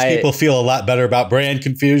what makes people feel a lot better about brand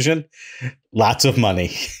confusion? Lots of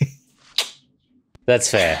money. That's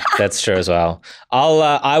fair. That's true as well.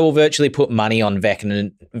 I will virtually put money on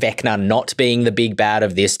Vecna not being the big bad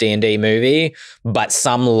of this D&D movie, but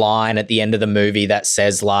some line at the end of the movie that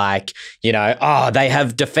says like, they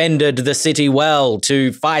have defended the city well.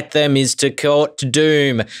 To fight them is to court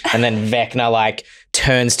doom. And then Vecna like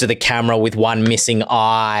turns to the camera with one missing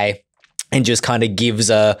eye and just kind of gives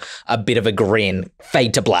a bit of a grin.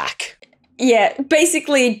 Fade to black. Yeah,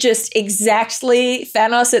 basically just exactly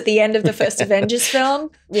Thanos at the end of the first Avengers film.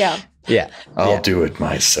 Yeah. Yeah. I'll do it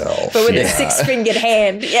myself. But with a 6-fingered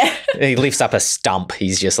hand. Yeah. He lifts up a stump.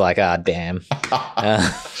 He's just like, damn. Well,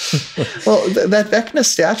 that Vecna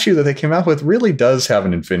statue that they came out with really does have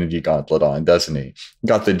an Infinity Gauntlet on, doesn't he?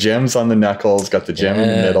 Got the gems on the knuckles, got the gem in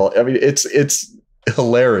the middle. I mean, it's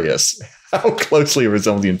hilarious how closely it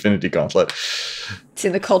resembles the Infinity Gauntlet. It's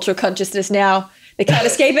in the cultural consciousness now. They can't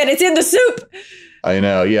escape it. It's in the soup. I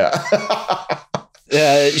know, yeah.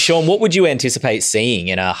 Shawn, what would you anticipate seeing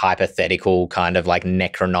in a hypothetical kind of like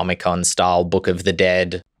Necronomicon style Book of the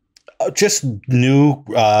Dead? Just new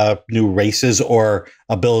races or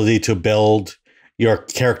ability to build your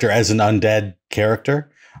character as an undead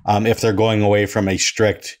character. If they're going away from a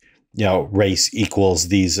strict, race equals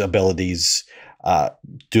these abilities,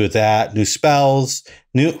 do that. New spells,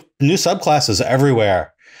 new subclasses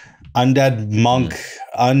everywhere. Undead monk,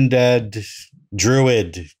 undead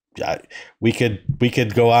druid. We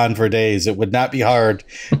could go on for days. It would not be hard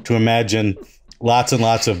to imagine lots and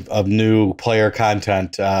lots of new player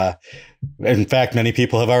content. In fact, many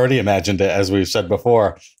people have already imagined it, as we've said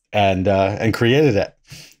before, and created it.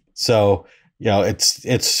 So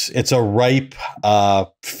it's a ripe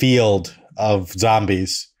field of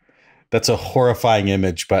zombies. That's a horrifying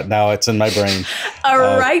image, but now it's in my brain. A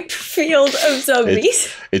ripe field of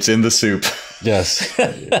zombies. It's in the soup. Yes.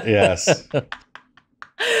 Yes.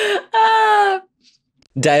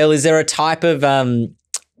 Dael, is there a type of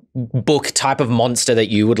type of monster that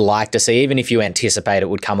you would like to see, even if you anticipate it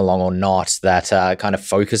would come along or not, that kind of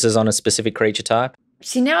focuses on a specific creature type?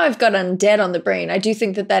 See, now I've got undead on the brain. I do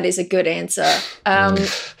think that is a good answer.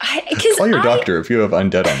 Call your doctor if you have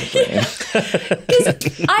undead on the brain.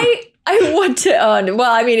 Because I want to.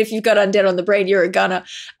 Well, I mean, if you've got undead on the brain, you're a gunner.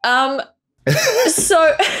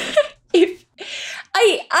 So, if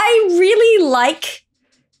I really like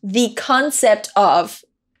the concept of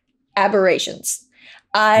aberrations.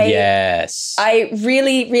 I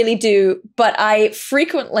really, really do. But I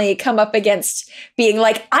frequently come up against being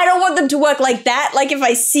like, I don't want them to work like that. Like if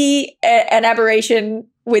I see an aberration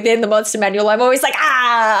within the monster manual, I'm always like,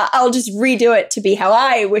 I'll just redo it to be how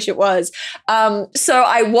I wish it was. So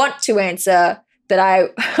I want to answer that I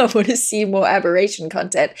want to see more aberration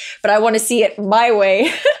content, but I want to see it my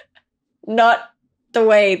way, not the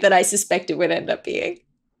way that I suspect it would end up being.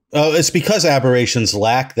 Oh, it's because aberrations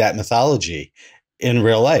lack that mythology in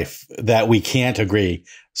real life that we can't agree.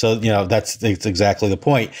 So, that's exactly the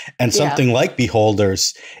point. And something like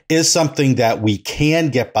Beholders is something that we can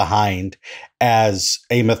get behind as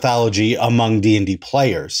a mythology among D&D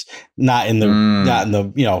players, not in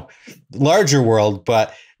the larger world,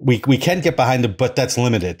 but we can get behind it, but that's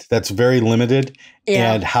limited. That's very limited.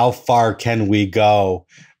 Yeah. And how far can we go,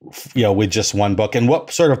 with just one book? And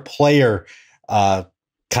what sort of player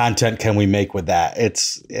content can we make with that?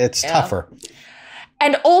 It's tougher.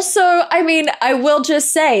 And also, I mean, I will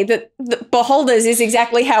just say that the Beholders is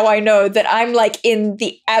exactly how I know that I'm like in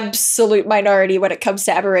the absolute minority when it comes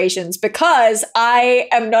to aberrations, because I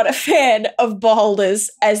am not a fan of Beholders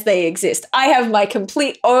as they exist. I have my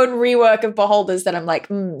complete own rework of Beholders that I'm like,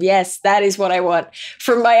 yes, that is what I want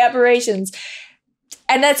from my aberrations.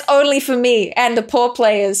 And that's only for me and the poor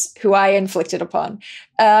players who I inflicted upon.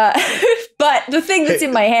 But the thing that's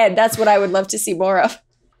in my head, that's what I would love to see more of.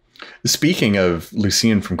 Speaking of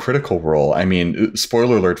Lucien from Critical Role, I mean,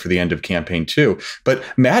 spoiler alert for the end of campaign 2, but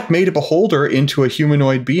Matt made a beholder into a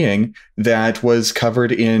humanoid being that was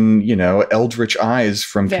covered in, eldritch eyes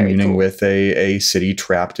from communing with a city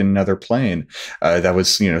trapped in another plane. That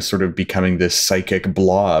was, sort of becoming this psychic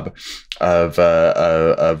blob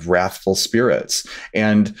of wrathful spirits.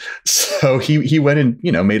 And so he went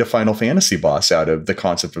and, made a Final Fantasy boss out of the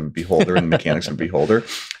concept of a beholder and the mechanics of a beholder.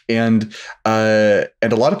 And a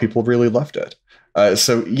lot of people really loved it.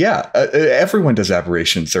 Everyone does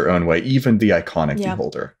aberrations their own way, even the iconic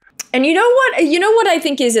beholder. And you know what I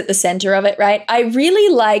think is at the center of it, right? I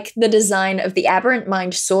really like the design of the aberrant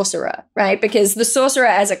mind sorcerer, right? Because the sorcerer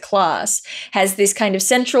as a class has this kind of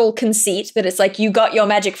central conceit that it's like you got your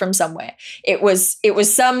magic from somewhere. It was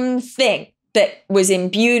something that was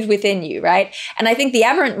imbued within you, right? And I think the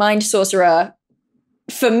aberrant mind sorcerer,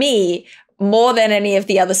 for me, more than any of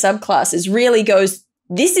the other subclasses, really goes,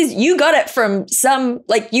 you got it from some,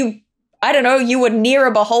 like you were near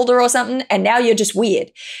a beholder or something, and now you're just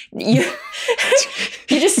weird. You're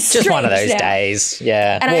just one of those days.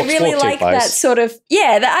 Yeah. And I really like that sort of,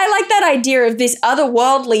 I like that idea of this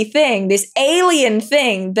otherworldly thing, this alien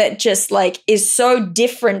thing that just like is so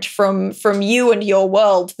different from you and your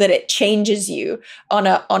world that it changes you on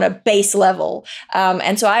a base level.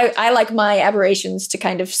 And so I like my aberrations to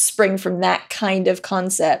kind of spring from that kind of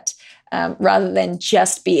concept, rather than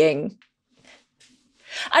just being,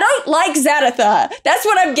 I don't like Xanathar. That's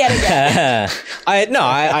what I'm getting at.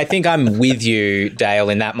 I think I'm with you, Dael,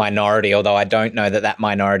 in that minority, although I don't know that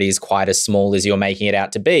minority is quite as small as you're making it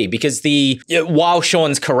out to be. Because while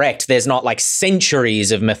Shawn's correct, there's not like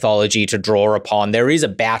centuries of mythology to draw upon. There is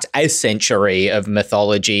about a century of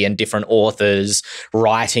mythology and different authors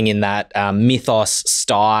writing in that mythos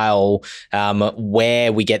style,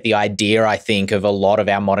 where we get the idea, I think, of a lot of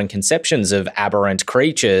our modern conceptions of aberrant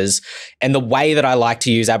creatures. And the way that I like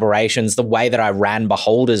to use aberrations, the way that I ran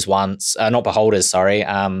Beholders once,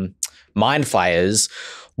 Mind Flayers,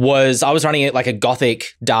 was I was running it like a gothic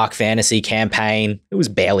dark fantasy campaign. It was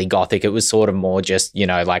barely gothic. It was sort of more just,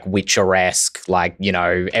 like Witcher-esque, like,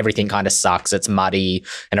 everything kind of sucks. It's muddy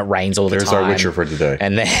and it rains all the time. There's our Witcher for today.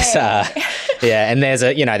 And there's,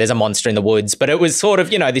 and there's a monster in the woods. But it was sort of,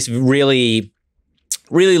 this really,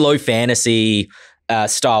 really low fantasy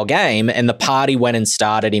style game, and the party went and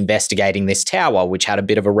started investigating this tower, which had a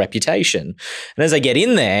bit of a reputation. And as they get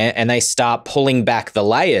in there and they start pulling back the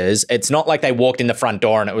layers, it's not like they walked in the front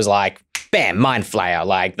door and it was like, bam, Mind Flayer.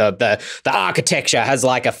 Like the architecture has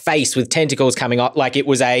like a face with tentacles coming up. Like it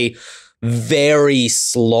was a very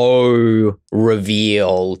slow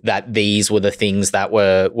reveal that these were the things that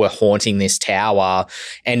were haunting this tower.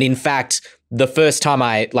 And in fact, the first time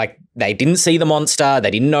they didn't see the monster.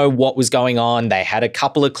 They didn't know what was going on. They had a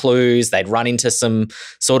couple of clues. They'd run into some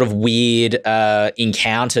sort of weird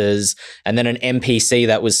encounters. And then an NPC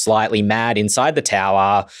that was slightly mad inside the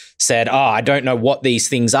tower said, I don't know what these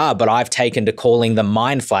things are, but I've taken to calling them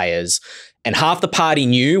Mind Flayers. And half the party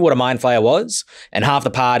knew what a Mind Flayer was, and half the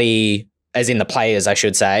party, as in the players, I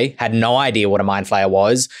should say, had no idea what a Mind Flayer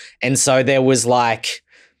was. And so there was like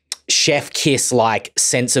chef kiss like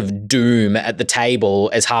sense of doom at the table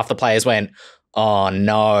as half the players went, oh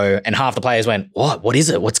no, and half the players went, what is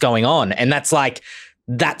it, what's going on? And that's like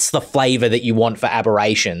that's the flavor that you want for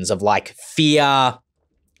aberrations, of like fear,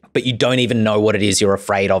 but you don't even know what it is you're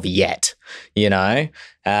afraid of yet, you know?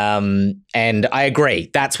 And I agree.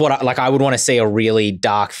 That's what I would want to see, a really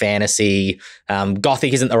dark fantasy,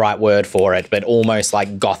 gothic isn't the right word for it, but almost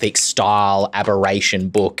like gothic style aberration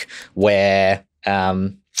book where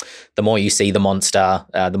the more you see the monster,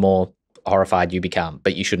 the more horrified you become,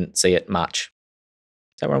 but you shouldn't see it much.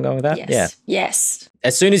 Is that where I'm going with that? Yes. Yeah. Yes.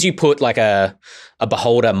 As soon as you put like a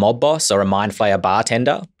beholder mob boss or a mind flayer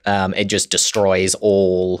bartender, it just destroys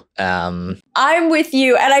all. I'm with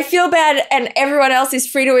you, and I feel bad, and everyone else is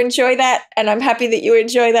free to enjoy that, and I'm happy that you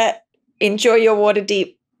enjoy that. Enjoy your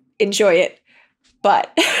Waterdeep. Enjoy it.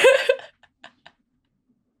 But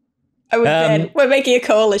I would bet we're making a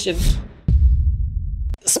coalition.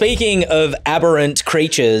 Speaking of aberrant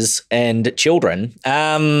creatures and children,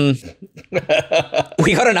 we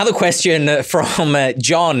got another question from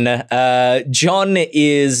John. John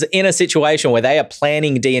is in a situation where they are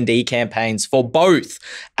planning D&D campaigns for both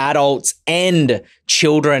adults and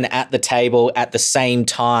children at the table at the same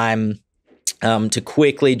time. To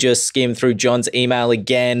quickly just skim through John's email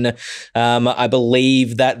again, I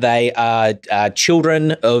believe that they are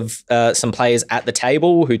children of some players at the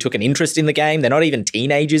table who took an interest in the game. They're not even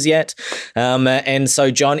teenagers yet. And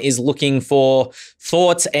so John is looking for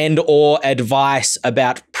thoughts and or advice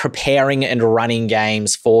about preparing and running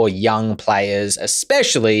games for young players,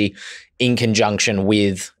 especially in conjunction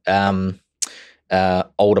with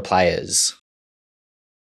older players.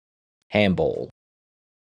 Handball.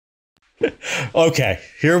 Okay,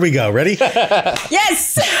 here we go. Ready?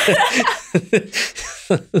 Yes.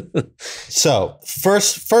 So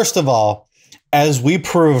first of all, as we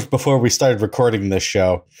proved before we started recording this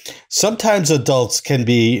show, sometimes adults can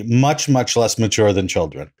be much, much less mature than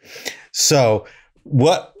children. So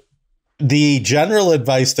what the general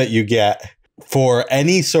advice that you get for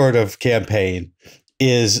any sort of campaign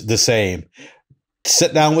is the same.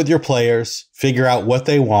 Sit down with your players, figure out what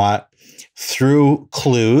they want through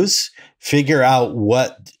clues. Figure out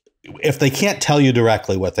what, if they can't tell you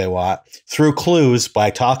directly what they want, through clues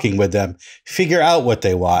by talking with them, figure out what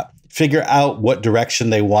they want. Figure out what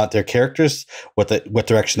direction they want their characters, what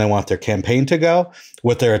direction they want their campaign to go,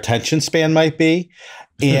 what their attention span might be.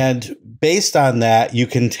 And based on that, you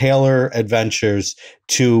can tailor adventures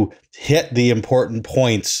to hit the important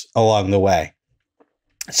points along the way.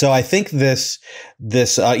 So I think this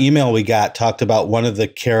email we got talked about one of the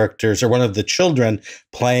characters or one of the children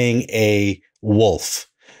playing a wolf,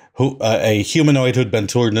 a humanoid who'd been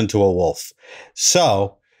turned into a wolf.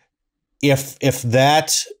 So if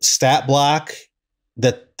that stat block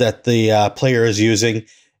that the player is using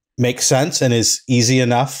makes sense and is easy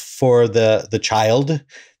enough for the child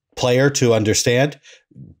player to understand,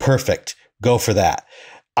 perfect. Go for that.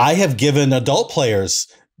 I have given adult players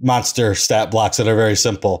monster stat blocks that are very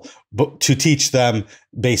simple, but to teach them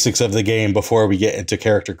basics of the game before we get into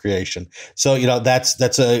character creation. So,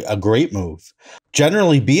 that's a great move.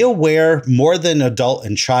 Generally, be aware more than adult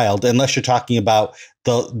and child, unless you're talking about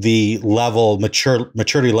the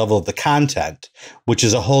maturity level of the content, which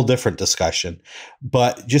is a whole different discussion.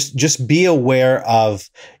 But just be aware of,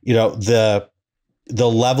 the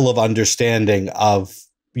level of understanding of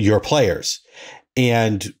your players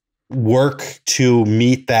and work to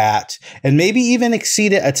meet that and maybe even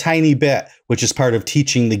exceed it a tiny bit, which is part of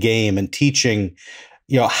teaching the game and teaching,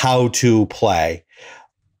 how to play.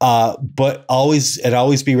 But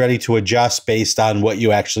always be ready to adjust based on what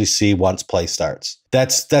you actually see once play starts.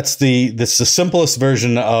 That's the simplest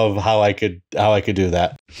version of how I could do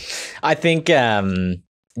that. I think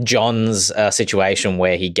John's situation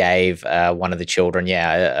where he gave one of the children,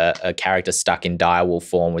 a character stuck in direwolf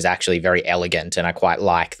form was actually very elegant, and I quite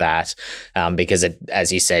like that because it,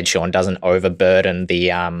 as you said, Shawn, doesn't overburden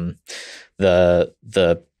the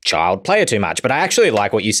child player too much. But I actually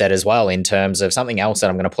like what you said as well in terms of something else that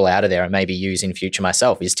I'm going to pull out of there and maybe use in future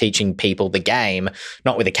myself is teaching people the game,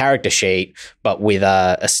 not with a character sheet, but with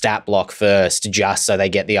a stat block first, just so they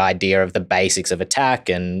get the idea of the basics of attack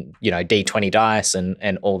and, D20 dice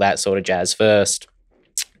and all that sort of jazz first.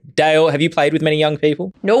 Dael, have you played with many young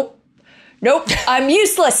people? Nope. I'm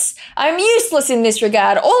useless. I'm useless in this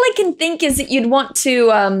regard. All I can think is that you'd want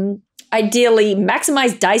to ideally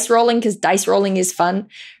maximize dice rolling because dice rolling is fun,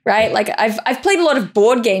 right? Like I've played a lot of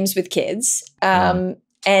board games with kids, and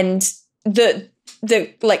the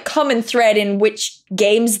like common thread in which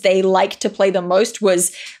games they like to play the most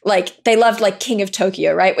was like they loved like King of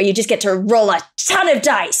Tokyo, right? Where you just get to roll a ton of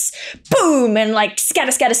dice, boom, and like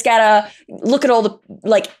scatter, look at all the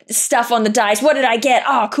like stuff on the dice. What did I get?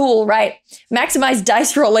 Oh, cool, right? Maximize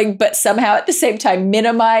dice rolling, but somehow at the same time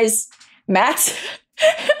minimize maths.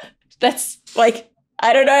 That's like,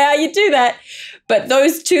 I don't know how you do that. But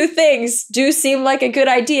those two things do seem like a good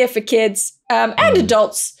idea for kids and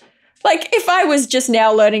adults. Like, if I was just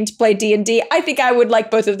now learning to play D&D, I think I would like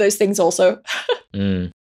both of those things also.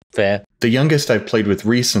 Fair. The youngest I've played with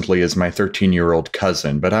recently is my 13-year-old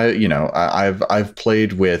cousin, but I've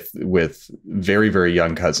played with very, very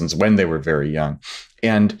young cousins when they were very young.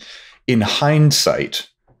 And in hindsight,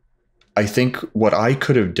 I think what I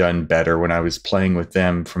could have done better when I was playing with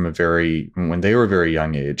them when they were a very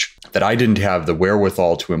young age, that I didn't have the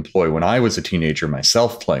wherewithal to employ when I was a teenager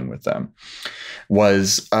myself playing with them,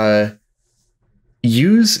 was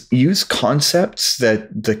use concepts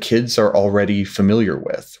that the kids are already familiar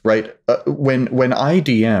with, right? When I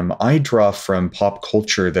DM, I draw from pop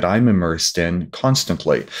culture that I'm immersed in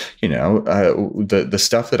constantly. The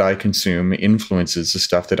stuff that I consume influences the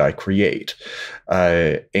stuff that I create,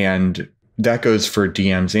 and that goes for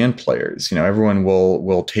DMs and players. Everyone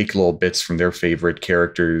will take little bits from their favorite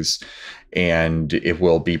characters, and it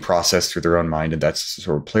will be processed through their own mind, and that's the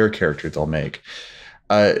sort of player character they'll make.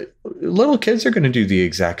 Little kids are going to do the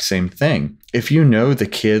exact same thing. If the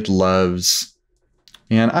kid loves,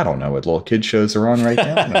 I don't know what little kid shows are on right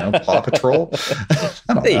now. I don't know, Paw Patrol. I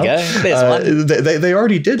don't know. There you go. There's one. They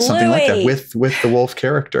already did something like that with the wolf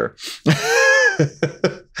character.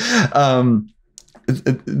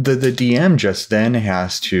 The DM just then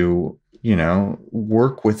has to,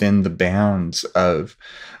 work within the bounds of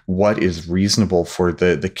what is reasonable for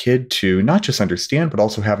the kid to not just understand, but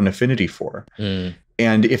also have an affinity for.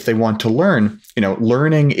 And if they want to learn,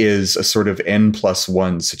 learning is a sort of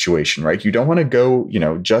N+1 situation, right? You don't want to go,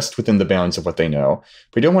 just within the bounds of what they know,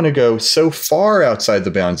 but you don't want to go so far outside the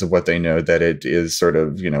bounds of what they know that it is sort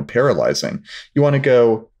of, paralyzing. You want to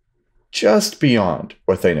go just beyond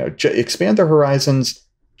what they know, expand their horizons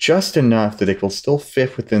just enough that it will still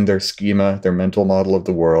fit within their schema, their mental model of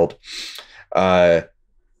the world.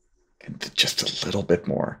 Just a little bit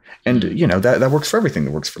more. And, that works for everything.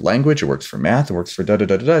 It works for language. It works for math. It works for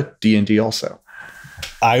D&D also.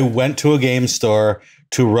 I went to a game store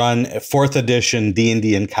to run 4th edition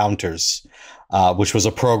D&D Encounters, which was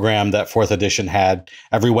a program that 4th edition had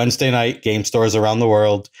every Wednesday night. Game stores around the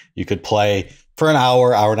world, you could play for an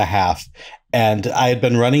hour and a half. And I had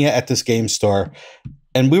been running it at this game store,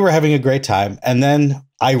 and we were having a great time. And then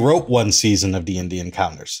I wrote one season of D&D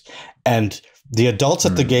Encounters, and the adults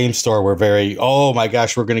at the game store were very, oh my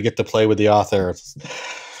gosh, we're going to get to play with the author.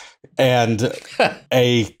 And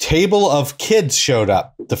a table of kids showed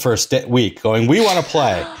up the first week going, we want to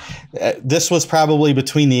play. This was probably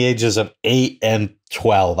between the ages of 8 and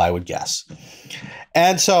 12, I would guess.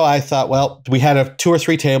 And so I thought, well, we had 2 or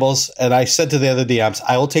 3 tables, and I said to the other DMs,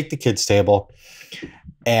 I will take the kids table.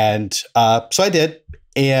 And so I did.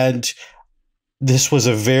 And this was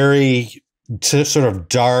a very sort of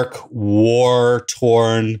dark,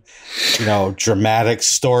 war-torn, dramatic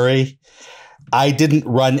story. I didn't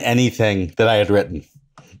run anything that I had written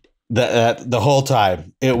the whole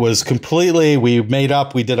time. It was completely, we made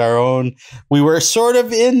up, we did our own. We were sort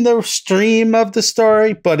of in the stream of the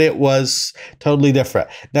story, but it was totally different.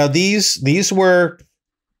 Now, these were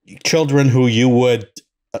children who you would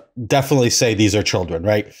definitely say these are children,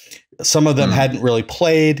 right? Some of them hadn't really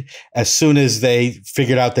played. As soon as they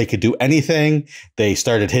figured out they could do anything, they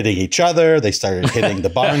started hitting each other. They started hitting the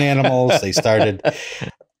barn animals. They started.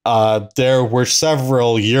 There were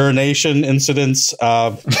several urination incidents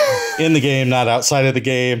in the game, not outside of the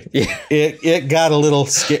game. Yeah. It got a little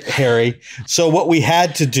hairy. So what we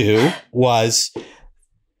had to do was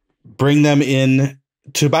bring them in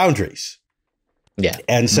to boundaries. Yeah.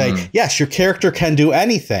 And say, yes, your character can do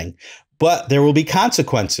anything, but there will be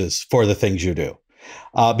consequences for the things you do.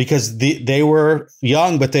 Because they were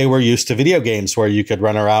young, but they were used to video games where you could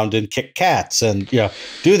run around and kick cats and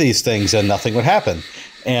do these things and nothing would happen.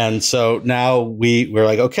 And so now we're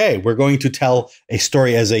like, okay, we're going to tell a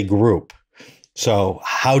story as a group. So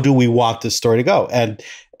how do we want this story to go? And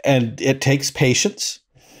it takes patience,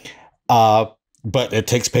 but it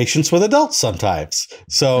takes patience with adults sometimes.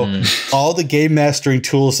 So all the game mastering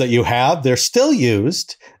tools that you have, they're still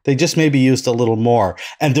used. They just may be used a little more.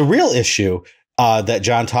 And the real issue that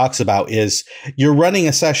John talks about is you're running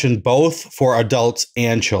a session both for adults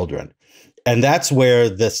and children. And that's where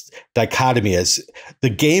this dichotomy is. The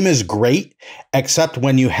game is great, except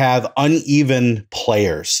when you have uneven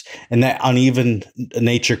players. And that uneven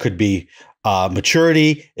nature could be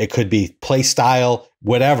maturity, it could be play style,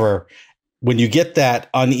 whatever. When you get that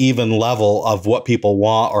uneven level of what people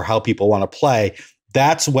want or how people want to play,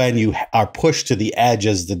 that's when you are pushed to the edge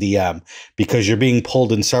as the DM, because you're being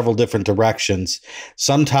pulled in several different directions.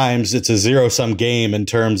 Sometimes it's a zero-sum game in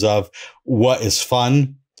terms of what is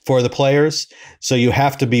fun for the players. So you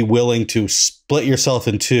have to be willing to split yourself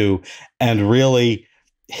in two and really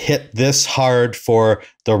hit this hard for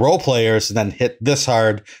the role players, and then hit this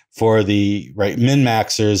hard for the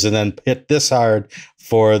min-maxers, and then hit this hard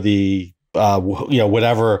for the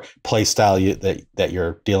whatever play style that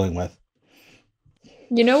you're dealing with.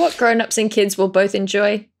 You know what grown-ups and kids will both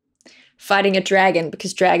enjoy? Fighting a dragon,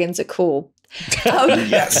 because dragons are cool.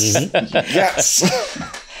 Yes. Yes.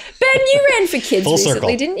 Ben, you ran for kids Full recently,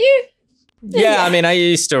 circle. didn't you? Yeah, I mean, I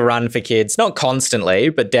used to run for kids, not constantly,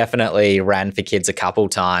 but definitely ran for kids a couple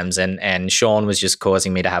times. And Shawn was just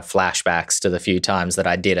causing me to have flashbacks to the few times that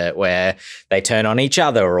I did it, where they turn on each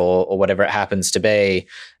other or whatever it happens to be.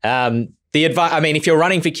 The advice, I mean, if you're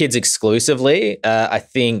running for kids exclusively, I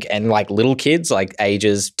think, and like little kids, like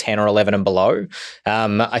ages 10 or 11 and below,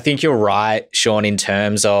 I think you're right, Shawn, in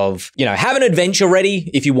terms of, have an adventure ready.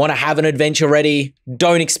 If you want to have an adventure ready,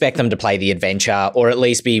 don't expect them to play the adventure, or at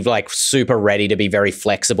least be like super ready to be very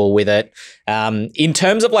flexible with it. In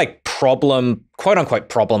terms of like quote unquote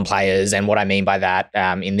problem players, and what I mean by that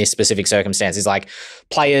in this specific circumstance is like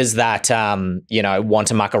players that, want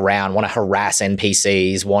to muck around, want to harass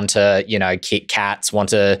NPCs, want to, kick cats, want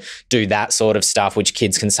to do that sort of stuff, which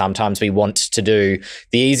kids can sometimes be want to do.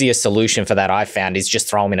 The easiest solution for that I've found is just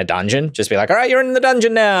throw them in a dungeon. Just be like, all right, you're in the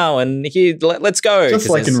dungeon now, and here, let's go. Just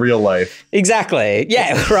like in real life. Exactly.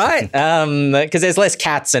 Yeah, right. Because there's less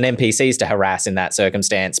cats and NPCs to harass in that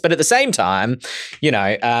circumstance. But at the same time,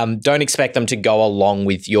 don't expect them to go along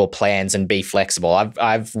with your plans and be flexible.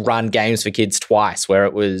 I've run games for kids twice where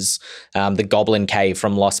it was the Goblin Cave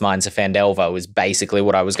from Lost Mines of Phandelver was basically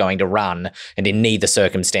what I was going to run. And in neither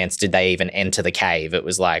circumstance did they even enter the cave. It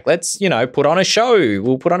was like, let's, put on a show.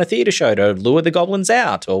 We'll put on a theater show to lure the goblins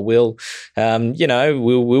out, or we'll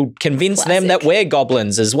convince them that we're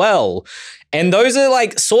goblins as well. And those are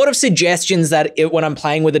like sort of suggestions that when I'm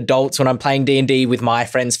playing with adults, when I'm playing D&D with my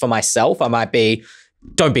friends for myself, I might be,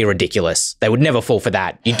 don't be ridiculous. They would never fall for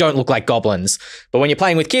that. You don't look like goblins. But when you're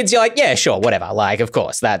playing with kids, you're like, yeah, sure, whatever. Like, of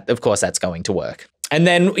course that's going to work. And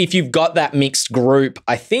then if you've got that mixed group,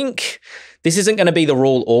 I think this isn't going to be the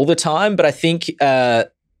rule all the time, but I think the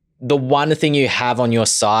one thing you have on your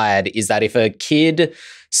side is that if a kid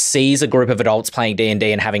sees a group of adults playing D&D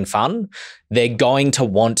and having fun, they're going to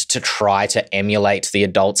want to try to emulate the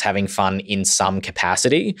adults having fun in some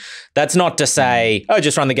capacity. That's not to say,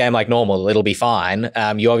 just run the game like normal, it'll be fine.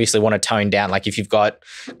 You obviously want to tone down, like if you've got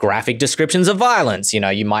graphic descriptions of violence,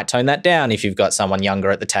 you might tone that down if you've got someone younger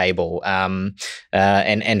at the table, and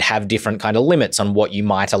have different kind of limits on what you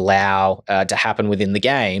might allow to happen within the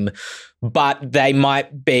game. But they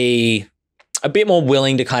might be a bit more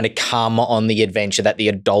willing to kind of come on the adventure that the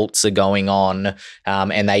adults are going on,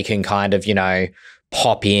 and they can kind of,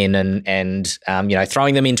 pop in and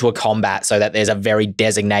throwing them into a combat so that there's a very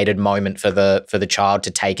designated moment for the child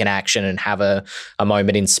to take an action and have a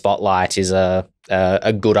moment in spotlight is a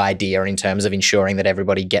good idea in terms of ensuring that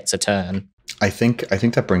everybody gets a turn. I think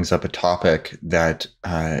that brings up a topic that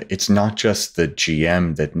it's not just the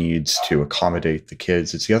GM that needs to accommodate the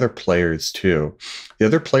kids, it's the other players too. The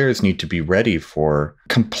other players need to be ready for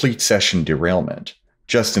complete session derailment,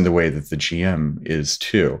 just in the way that the GM is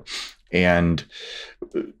too. And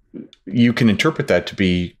you can interpret that to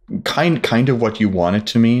be kind of what you want it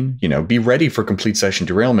to mean. Be ready for complete session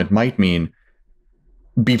derailment might mean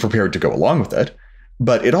be prepared to go along with it.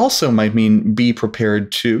 But it also might mean be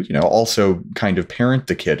prepared to, also kind of parent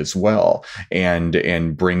the kid as well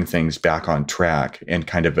and bring things back on track and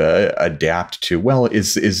kind of adapt to, well,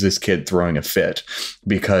 is this kid throwing a fit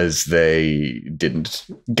because they didn't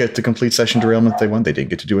get the complete session derailment they want? They didn't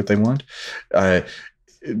get to do what they want.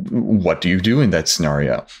 What do you do in that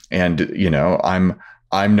scenario? And,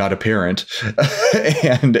 I'm not a parent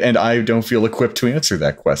and I don't feel equipped to answer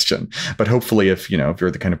that question. But hopefully if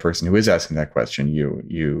you're the kind of person who is asking that question,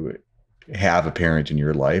 you have a parent in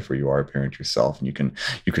your life, or you are a parent yourself, and you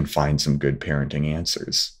can find some good parenting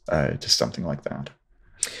answers to something like that.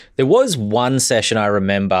 There was one session I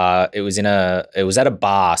remember, it was at a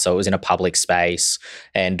bar, so it was in a public space,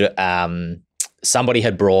 and somebody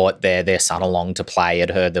had brought their son along to play, had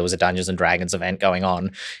heard there was a Dungeons and Dragons event going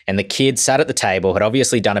on, and the kid sat at the table, had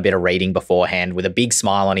obviously done a bit of reading beforehand with a big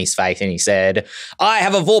smile on his face, and he said, "I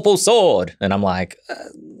have a Vorpal sword." And I'm like,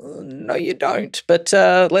 no, you don't, but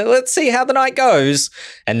let's see how the night goes.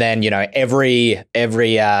 And then, every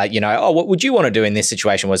oh, what would you want to do in this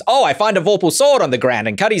situation was, oh, I find a Vorpal sword on the ground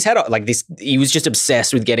and cut his head off. Like this, he was just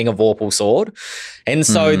obsessed with getting a Vorpal sword. And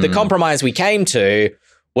so the compromise we came to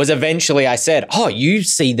was eventually I said, oh, you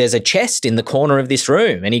see there's a chest in the corner of this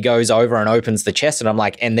room. And he goes over and opens the chest, and I'm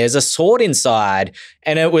like, and there's a sword inside.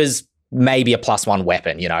 And it was maybe a +1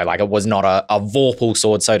 weapon, like it was not a Vorpal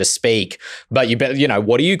sword, so to speak. But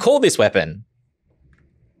what do you call this weapon?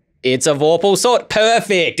 It's a Vorpal sword.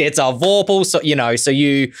 Perfect. It's a Vorpal sword, so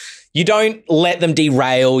you don't let them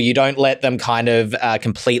derail. You don't let them kind of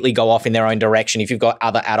completely go off in their own direction. If you've got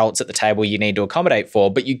other adults at the table you need to accommodate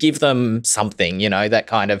for, but you give them something, that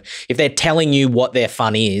kind of, if they're telling you what their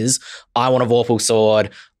fun is, I want a Vorpal sword,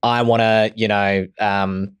 I want to,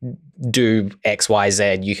 do X, Y,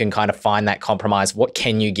 Z, you can kind of find that compromise. What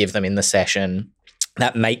can you give them in the session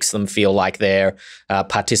that makes them feel like their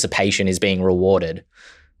participation is being rewarded,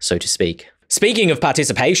 so to speak? Speaking of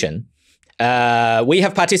participation, we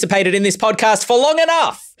have participated in this podcast for long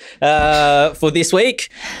enough for this week.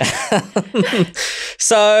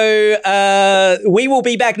 So we will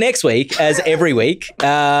be back next week, as every week.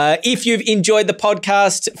 If you've enjoyed the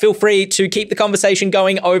podcast, feel free to keep the conversation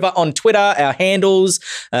going over on Twitter. Our handles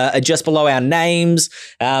are just below our names.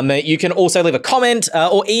 You can also leave a comment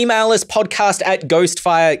or email us,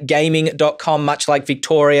 podcast@ghostfiregaming.com, much like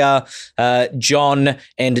Victoria, John,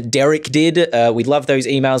 and Derek did. We love those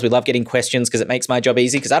emails. We love getting questions because it makes my job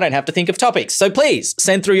easy because I don't have to think of topics. So please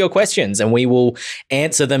send through your questions and we will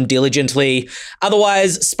answer them diligently. Otherwise,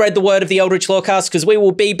 spread the word of the Eldritch Lorecast because we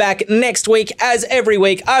will be back next week as every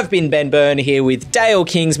week. I've been Ben Byrne here with Dael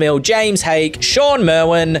Kingsmill, James Hake, Shawn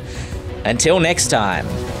Merwin. Until next time.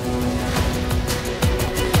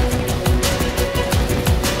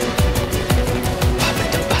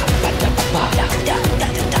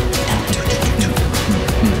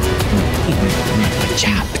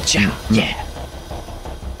 Yeah.